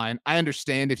massive line. I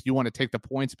understand if you want to take the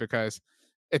points because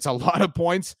it's a lot of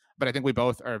points, but I think we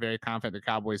both are very confident the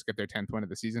Cowboys get their 10th win of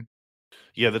the season.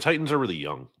 Yeah, the Titans are really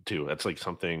young too. That's like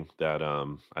something that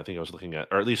I think I was looking at,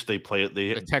 or at least they play it.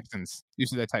 The Texans. You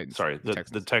said the Titans. Sorry,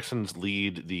 the Texans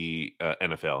lead the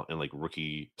NFL in like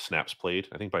rookie snaps played.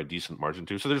 I think by a decent margin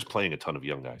too. So they're just playing a ton of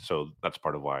young guys. So that's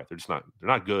part of why they're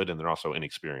not good, and they're also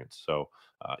inexperienced. So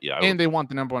and they want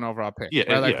the number 1 overall pick. Yeah,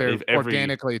 right? Like they're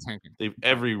organically tanking. They've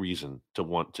every reason to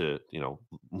want to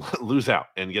lose out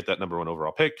and get that number 1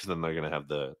 overall pick, because then they're going to have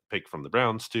the pick from the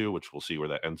Browns too, which we'll see where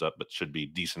that ends up, but should be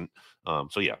decent.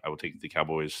 So yeah, I will take the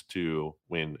Cowboys to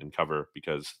win and cover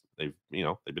because they've been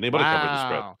able to cover the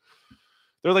spread.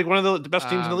 They're like one of the best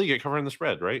teams in the league at covering the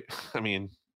spread, right?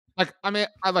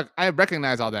 I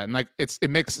recognize all that, and like it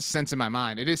makes sense in my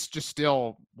mind. It is just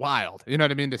still wild, you know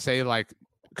what I mean, to say like,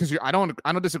 because I don't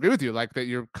disagree with you, like that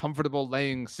you're comfortable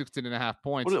laying 16.5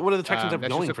 points. What do the Texans have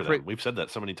going for them? We've said that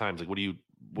so many times. Like,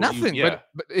 nothing. But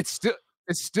it's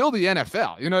still the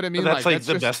NFL. You know what I mean? But that's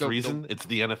the best reason. It's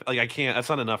the NFL. Like, I can't. That's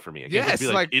not enough for me. I can't just be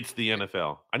like it's the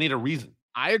NFL. I need a reason.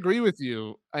 I agree with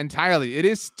you entirely. It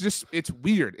is just it's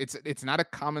weird. It's not a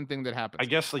common thing that happens. I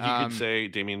guess like you could say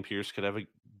Dameon Pierce could have a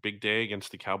big day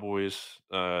against the Cowboys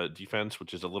defense,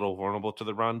 which is a little vulnerable to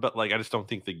the run, but like I just don't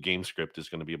think the game script is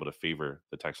going to be able to favor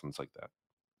the Texans like that.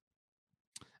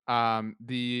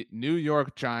 The New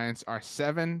York Giants are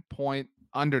 7-point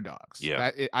underdogs. Yeah,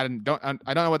 I don't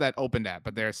know what that opened at,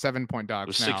 but they're 7-point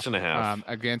dogs now. 6.5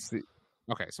 against the.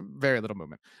 Okay, so very little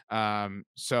movement.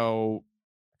 So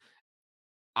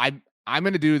I'm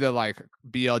going to do the like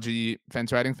BLG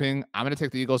fence riding thing. I'm going to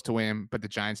take the Eagles to win, but the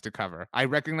Giants to cover. I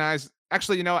recognize.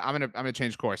 Actually, you know what? I'm gonna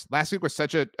change course. Last week was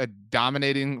such a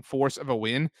dominating force of a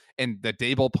win, and the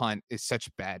Dable punt is such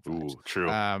bad vibes. Ooh, true.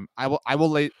 I will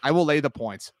lay the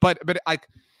points, but like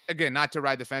again, not to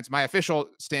ride the fence. My official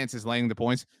stance is laying the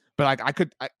points, but like I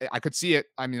could see it.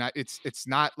 I mean, it's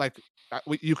not like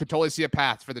you could totally see a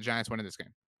path for the Giants winning this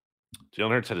game.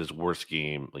 Jalen Hurts had his worst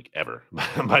game like ever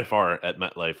by far at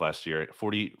MetLife last year.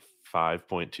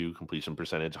 45.2 completion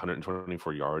percentage,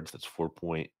 124 yards. That's 4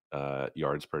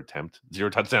 yards per attempt, 0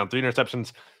 touchdown, 3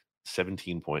 interceptions,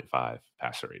 17.5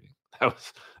 passer rating. That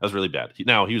was really bad. He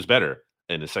was better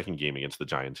in his second game against the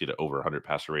Giants. He had over 100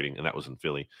 passer rating, and that was in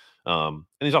Philly. And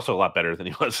he's also a lot better than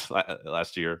he was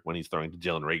last year when he's throwing to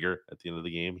Jalen Reagor at the end of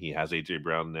the game. He has AJ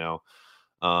Brown now.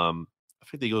 I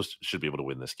think the Eagles should be able to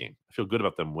win this game. I feel good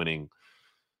about them winning.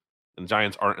 And the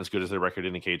Giants aren't as good as their record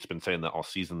indicates. Been saying that all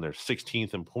season. They're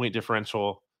 16th in point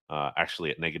differential,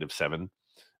 actually at -7.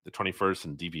 The 21st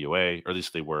in DVOA, or at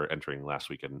least they were entering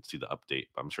last week. I didn't see the update,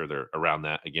 but I'm sure they're around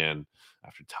that again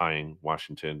after tying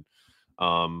Washington.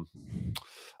 I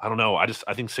don't know. I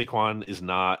think Saquon is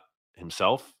not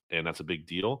himself, and that's a big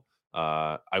deal.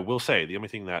 I will say the only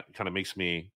thing that kind of makes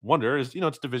me wonder is,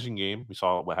 it's a division game. We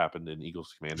saw what happened in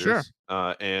Eagles Commanders.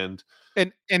 Sure. And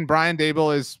Brian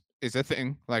Dable is a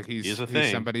thing. Like he's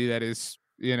somebody that is,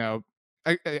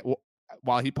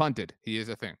 while he punted, he is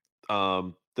a thing.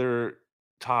 They're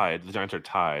tied. The Giants are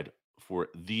tied for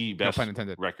the best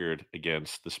no record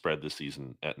against the spread this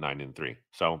season at 9-3.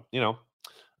 So,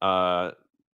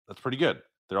 that's pretty good.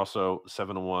 They're also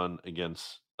 7-1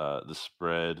 against the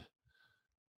spread.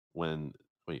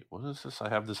 What is this? I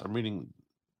have this. I'm reading.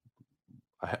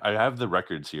 I have the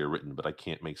records here written, but I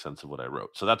can't make sense of what I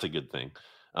wrote. So that's a good thing.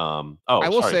 I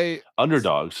will say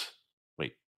underdogs.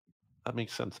 Wait, that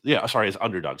makes sense. Yeah, sorry, as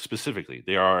underdogs specifically.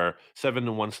 They are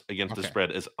 7-1 against the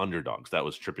spread as underdogs. That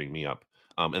was tripping me up.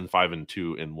 And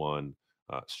 5-2 in one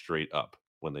straight up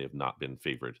when they have not been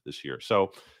favored this year.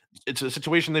 So it's a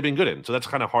situation they've been good in. So that's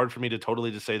kind of hard for me to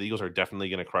totally just say the Eagles are definitely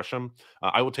going to crush them.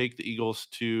 I will take the Eagles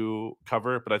to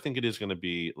cover, but I think it is going to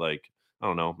be like, I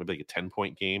don't know, maybe like a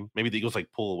 10-point game. Maybe the Eagles like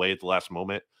pull away at the last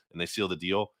moment and they seal the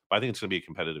deal. But I think it's going to be a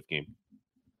competitive game.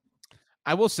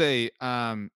 I will say,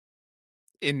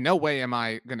 in no way am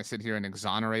I going to sit here and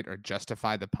exonerate or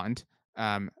justify the punt.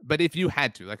 But if you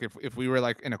had to, like, if we were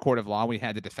like in a court of law, we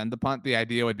had to defend the punt, the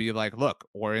idea would be like, look,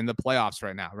 we're in the playoffs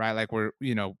right now, right? Like we're,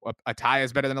 a tie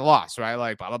is better than a loss, right?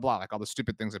 Like blah, blah, blah, like all the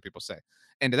stupid things that people say.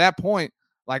 And to that point,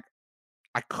 like,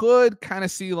 I could kind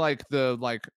of see like the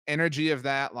like energy of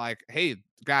that, like, hey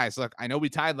guys, look, I know we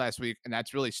tied last week and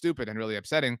that's really stupid and really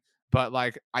upsetting, but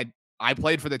like I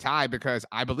played for the tie because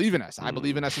I believe in us. I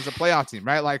believe in us as a playoff team,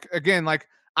 right? Like again, like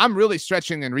I'm really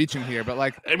stretching and reaching here, but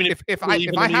like I mean, if I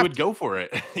have, you would go for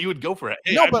it. You would go for it.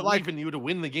 Hey, no, but like even you to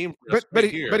win the game. But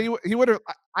he would have.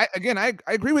 I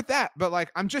agree with that. But like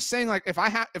I'm just saying, like if I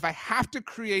have to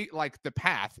create like the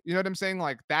path, you know what I'm saying?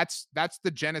 Like that's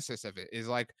the genesis of it. Is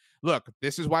like, look,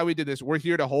 this is why we did this. We're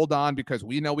here to hold on because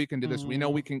we know we can do this. We know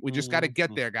we can. We just got to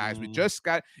get there, guys. We just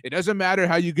got. It doesn't matter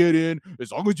how you get in,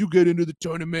 as long as you get into the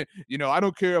tournament. I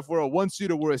don't care if we're a 1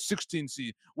 seed or we're a 16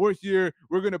 seed. We're here.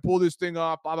 We're gonna pull this thing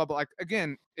off. Blah blah blah. Like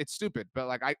again, it's stupid, but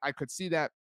like I could see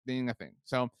that being a thing.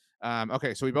 So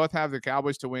okay, so we both have the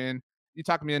Cowboys to win. You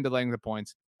talked me into laying the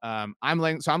points. I'm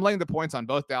laying the points on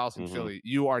both Dallas and Philly.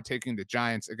 You are taking the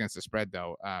Giants against the spread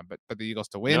though, but the Eagles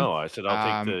to win. No, I said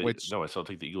I'll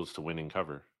take the Eagles to win and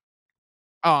cover.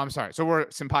 Oh, I'm sorry. So we're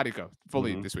simpatico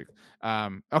fully this week.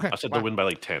 Okay. I said to win by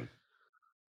like 10.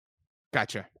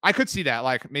 Gotcha. I could see that.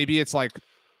 Like maybe it's like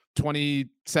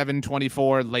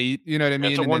 27-24 late. You know what I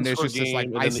mean? And then there's just this like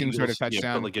icing sort of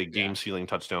touchdown, like a game sealing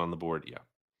touchdown on the board. Yeah.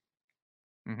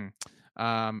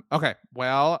 Okay.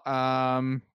 Well,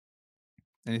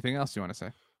 anything else you want to say?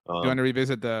 Do you want to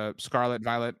revisit the Scarlet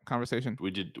Violet conversation?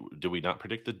 Did we not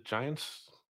predict the Giants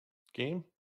game?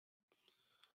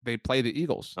 They play the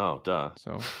Eagles. Oh, duh.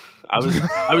 So I was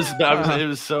it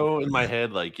was so in my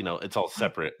head, like, it's all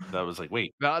separate. I was like,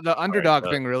 wait. The underdog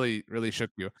thing really, really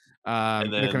shook you.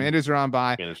 The Commanders are on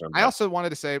bye. I also wanted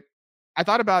to say, I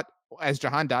thought about, as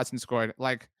Jahan Dotson scored,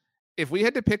 like, if we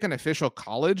had to pick an official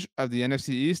college of the NFC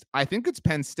East, I think it's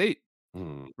Penn State.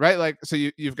 Right? Like, so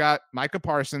you've got Micah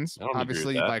Parsons,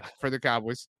 obviously, like for the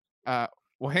Cowboys.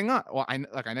 Well, hang on. Well, I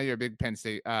know you're a big Penn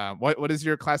State. What is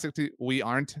your classic? We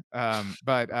aren't. You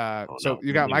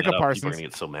got Micah Parsons. People are gonna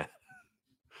get so mad.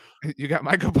 You got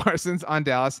Micah Parsons on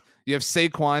Dallas. You have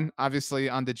Saquon, obviously,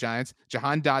 on the Giants.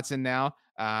 Jahan Dotson now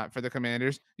for the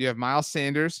Commanders. You have Miles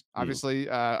Sanders, obviously.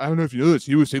 I don't know if you know this.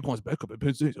 He was Saquon's backup at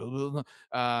Penn State.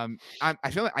 I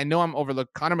feel like I know I'm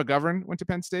overlooked. Connor McGovern went to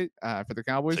Penn State for the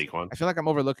Cowboys. Saquon. I feel like I'm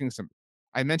overlooking some.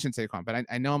 I mentioned Saquon, but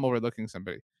I know I'm overlooking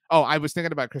somebody. Oh, I was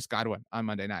thinking about Chris Godwin on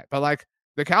Monday night. But like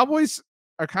the Cowboys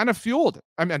are kind of fueled.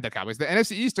 I mean, the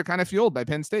NFC East are kind of fueled by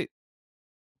Penn State.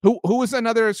 Who is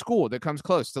another school that comes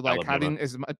close to like Alabama. Having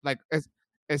as much like as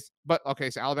but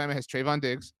okay, so Alabama has Trayvon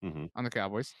Diggs on the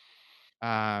Cowboys.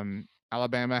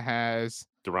 Alabama has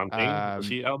Deron Payne. Was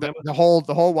he Alabama? The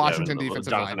whole Washington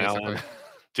defensive line, basically.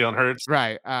 Jalen Hurts,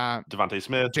 right? Devontae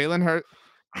Smith, Jalen Hurts.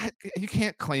 You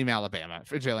can't claim Alabama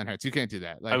for Jalen Hurts. You can't do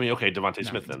that. Like, I mean, okay, Devontae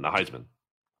Smith then, the Heisman.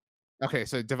 Okay,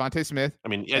 so Devontae Smith. I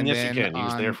mean, and yes, you can. He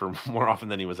was there for more often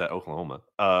than he was at Oklahoma.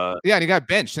 Yeah, and he got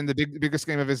benched in the biggest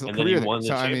game of his career. And then he won the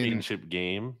championship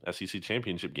game, SEC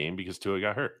championship game, because Tua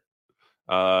got hurt.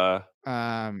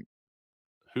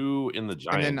 Who in the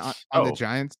Giants? And then on the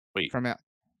Giants. Wait,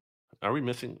 are we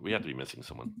missing? We have to be missing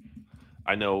someone.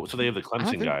 I know. So they have the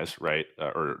Clemson guys, right?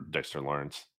 Or Dexter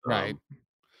Lawrence, right?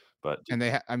 But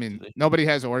nobody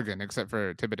has Oregon except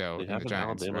for Thibodeau. They have the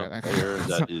Giants, Alabama right? player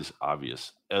that is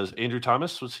obvious. As Andrew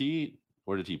Thomas,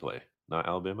 where did he play? Not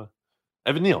Alabama.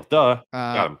 Evan Neal, duh.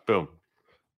 Got him. Boom.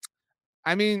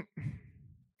 I mean,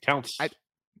 counts.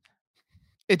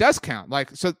 It does count. Like,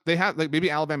 so they have like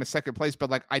maybe Alabama's second place, but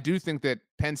like I do think that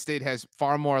Penn State has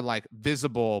far more like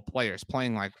visible players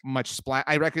playing like much splat.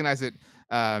 I recognize that.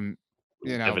 Evan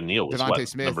Neal was Devontae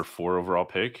Smith, number 4 overall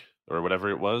pick or whatever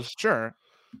it was. Sure.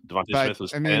 Devontae Smith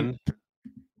was 10.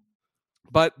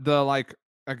 But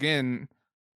again,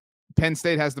 Penn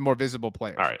State has the more visible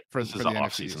players. All right, for this is the an NFC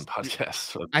off-season podcast.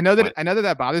 So I know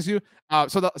that bothers you.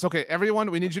 It's okay. Everyone,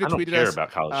 we need you to tweet at us. I don't care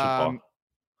about college football.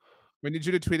 We need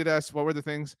you to tweet at us. What were the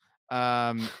things?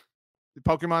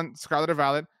 Pokemon Scarlet or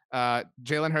Violet.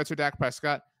 Jalen Hurts or Dak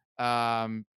Prescott.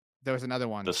 There was another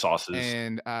one. The sauces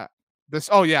and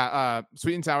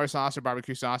sweet and sour sauce or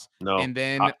barbecue sauce. No, and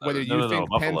then whether you think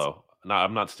Buffalo. No,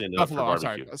 I'm not standing up for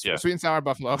barbecue. Yeah. Sweet and sour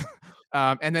buffalo.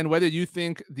 And then whether you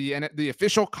think the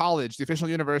official college, the official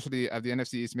university of the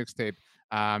NFC East mixtape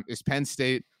is Penn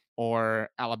State or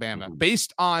Alabama,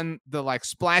 based on the like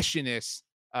splashiness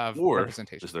of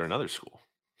representation. Is there another school?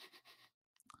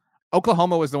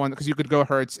 Oklahoma was the one because you could go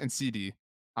Hurts and CD,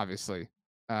 obviously.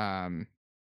 They're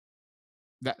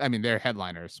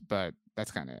headliners, but that's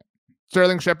kind of it.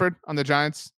 Sterling Shepard on the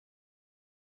Giants.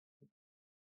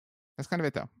 That's kind of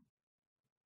it, though.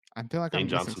 I feel like I'm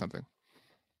missing something.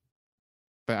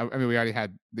 But we already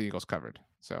had the Eagles covered,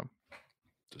 so.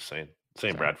 Just saying.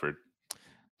 Same Bradford.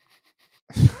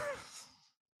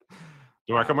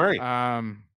 DeMarco Murray.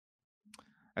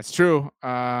 That's true.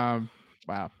 Wow.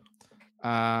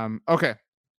 Okay.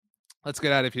 Let's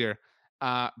get out of here.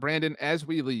 Brandon, as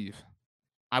we leave,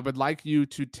 I would like you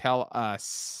to tell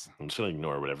us. I'm just going to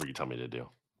ignore whatever you tell me to do.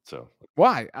 So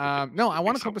why? No, I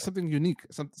want to come up with something unique,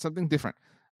 something different.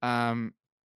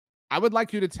 I would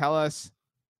like you to tell us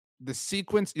the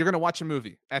sequence. You're going to watch a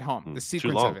movie at home. The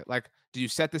sequence of it. Like, do you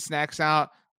set the snacks out?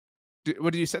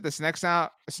 What do you set the snacks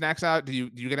out? Do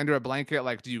you get under a blanket?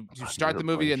 Like, do you start the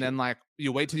movie and then like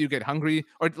you wait till you get hungry,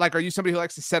 or like are you somebody who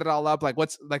likes to set it all up? Like,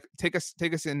 what's like take us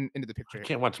into the picture? I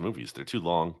can't watch movies; they're too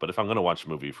long. But if I'm going to watch a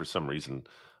movie for some reason,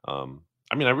 I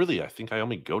think I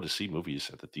only go to see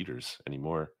movies at the theaters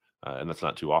anymore, and that's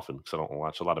not too often because I don't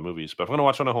watch a lot of movies. But if I'm going to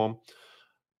watch one at home,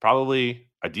 probably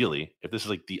ideally, if this is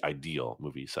like the ideal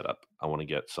movie setup, I want to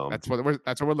get some. That's what we're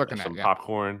looking at. Some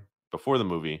popcorn before the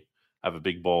movie. Have a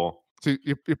big bowl. So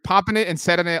you're popping it and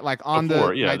setting it like on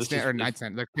the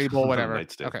nightstand, like table, whatever.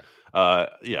 Okay.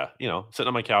 Sitting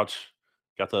on my couch,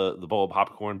 got the bowl of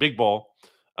popcorn, big bowl,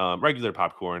 regular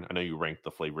popcorn. I know you rank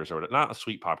the flavors or whatever. Not a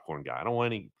sweet popcorn guy. I don't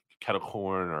want any kettle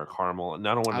corn or caramel.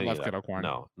 No, I don't want any of that. Kettle corn.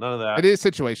 No, none of that. It is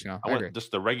situational. I want just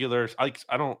the regular. I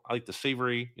like the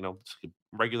savory.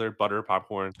 Regular butter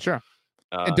popcorn. Sure.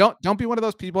 And don't be one of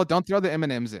those people. Don't throw the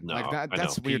M&Ms in. No, like that.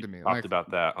 That's weird to me. Talked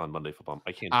about that on Monday Football.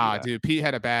 I can't. Do that. Dude, Pete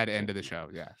had a bad end of the show.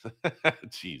 Yeah.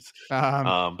 Jeez.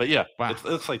 But yeah, wow.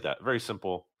 It's like that. Very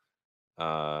simple.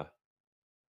 And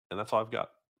that's all I've got.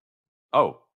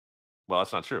 Oh, well,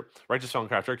 that's not true. Righteous Felon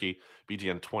Craft Turkey,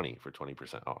 BGN 20 for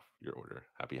 20% off your order.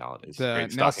 Happy holidays. The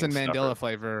Nelson Mandela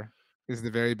flavor is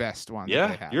the very best one. Yeah,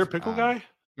 that they have. You're a pickle guy.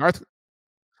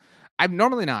 I'm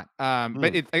normally not,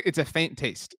 but it's a faint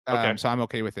taste, so I'm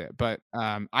okay with it. But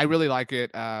I really like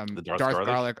it. The Darth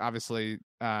garlic, obviously,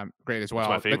 great as well. It's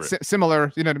my favorite. But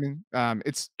similar, you know what I mean?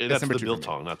 That's the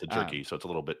biltong, not the jerky, so it's a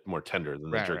little bit more tender than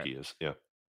the jerky is. Yeah.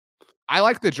 I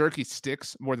like the jerky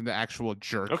sticks more than the actual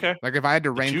jerky. Okay. Like if I had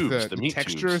to rank the meat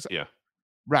textures, tubes. Yeah.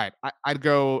 Right. I'd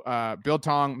go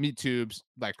biltong, meat tubes,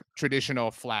 like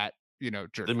traditional flat,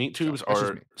 jerky. The meat tubes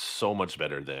are so much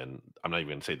better than, I'm not even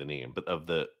going to say the name, but of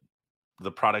the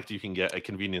product you can get at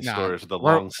convenience stores,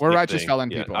 we're Righteous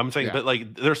Felon people. I'm saying, but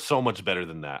like, they're so much better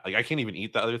than that. Like, I can't even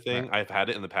eat the other thing. Right. I've had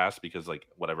it in the past because like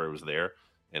whatever was there,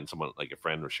 and someone like a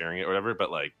friend was sharing it or whatever.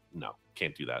 But like, no,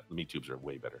 can't do that. The meat tubes are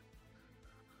way better.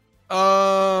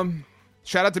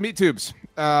 Shout out to Meat Tubes.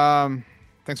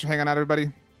 Thanks for hanging out,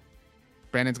 everybody.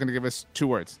 Brandon's gonna give us 2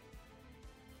 words.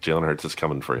 Jalen Hurts is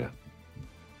coming for you.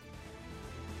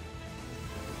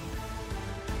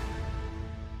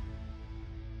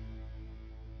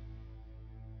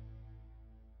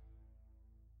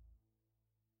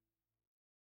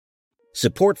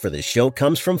 Support for this show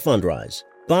comes from Fundrise.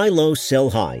 Buy low, sell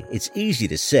high. It's easy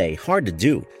to say, hard to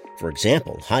do. For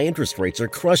example, high interest rates are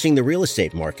crushing the real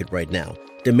estate market right now.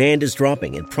 Demand is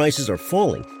dropping and prices are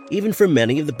falling, even for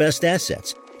many of the best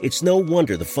assets. It's no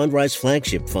wonder the Fundrise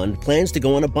Flagship Fund plans to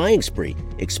go on a buying spree,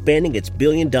 expanding its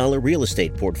billion-dollar real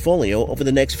estate portfolio over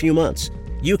the next few months.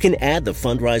 You can add the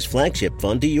Fundrise Flagship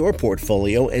Fund to your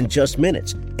portfolio in just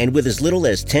minutes, and with as little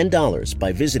as $10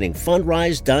 by visiting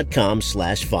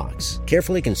fundrise.com/Fox.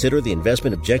 Carefully consider the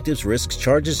investment objectives, risks,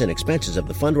 charges, and expenses of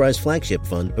the Fundrise Flagship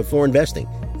Fund before investing.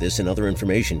 This and other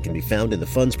information can be found in the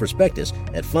fund's prospectus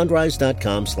at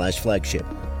fundrise.com/flagship.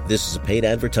 This is a paid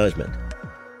advertisement.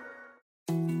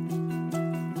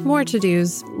 More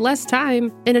to-dos, less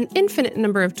time, and an infinite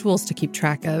number of tools to keep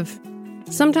track of.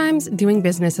 Sometimes doing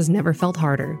business has never felt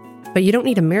harder, but you don't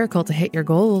need a miracle to hit your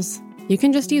goals. You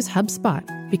can just use HubSpot,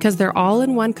 because their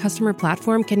all-in-one customer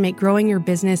platform can make growing your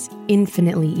business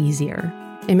infinitely easier.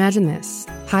 Imagine this: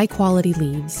 high-quality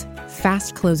leads,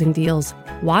 fast closing deals,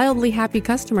 wildly happy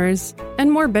customers, and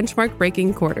more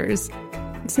benchmark-breaking quarters.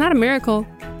 It's not a miracle,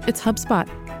 it's HubSpot.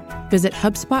 Visit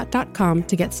HubSpot.com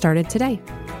to get started today.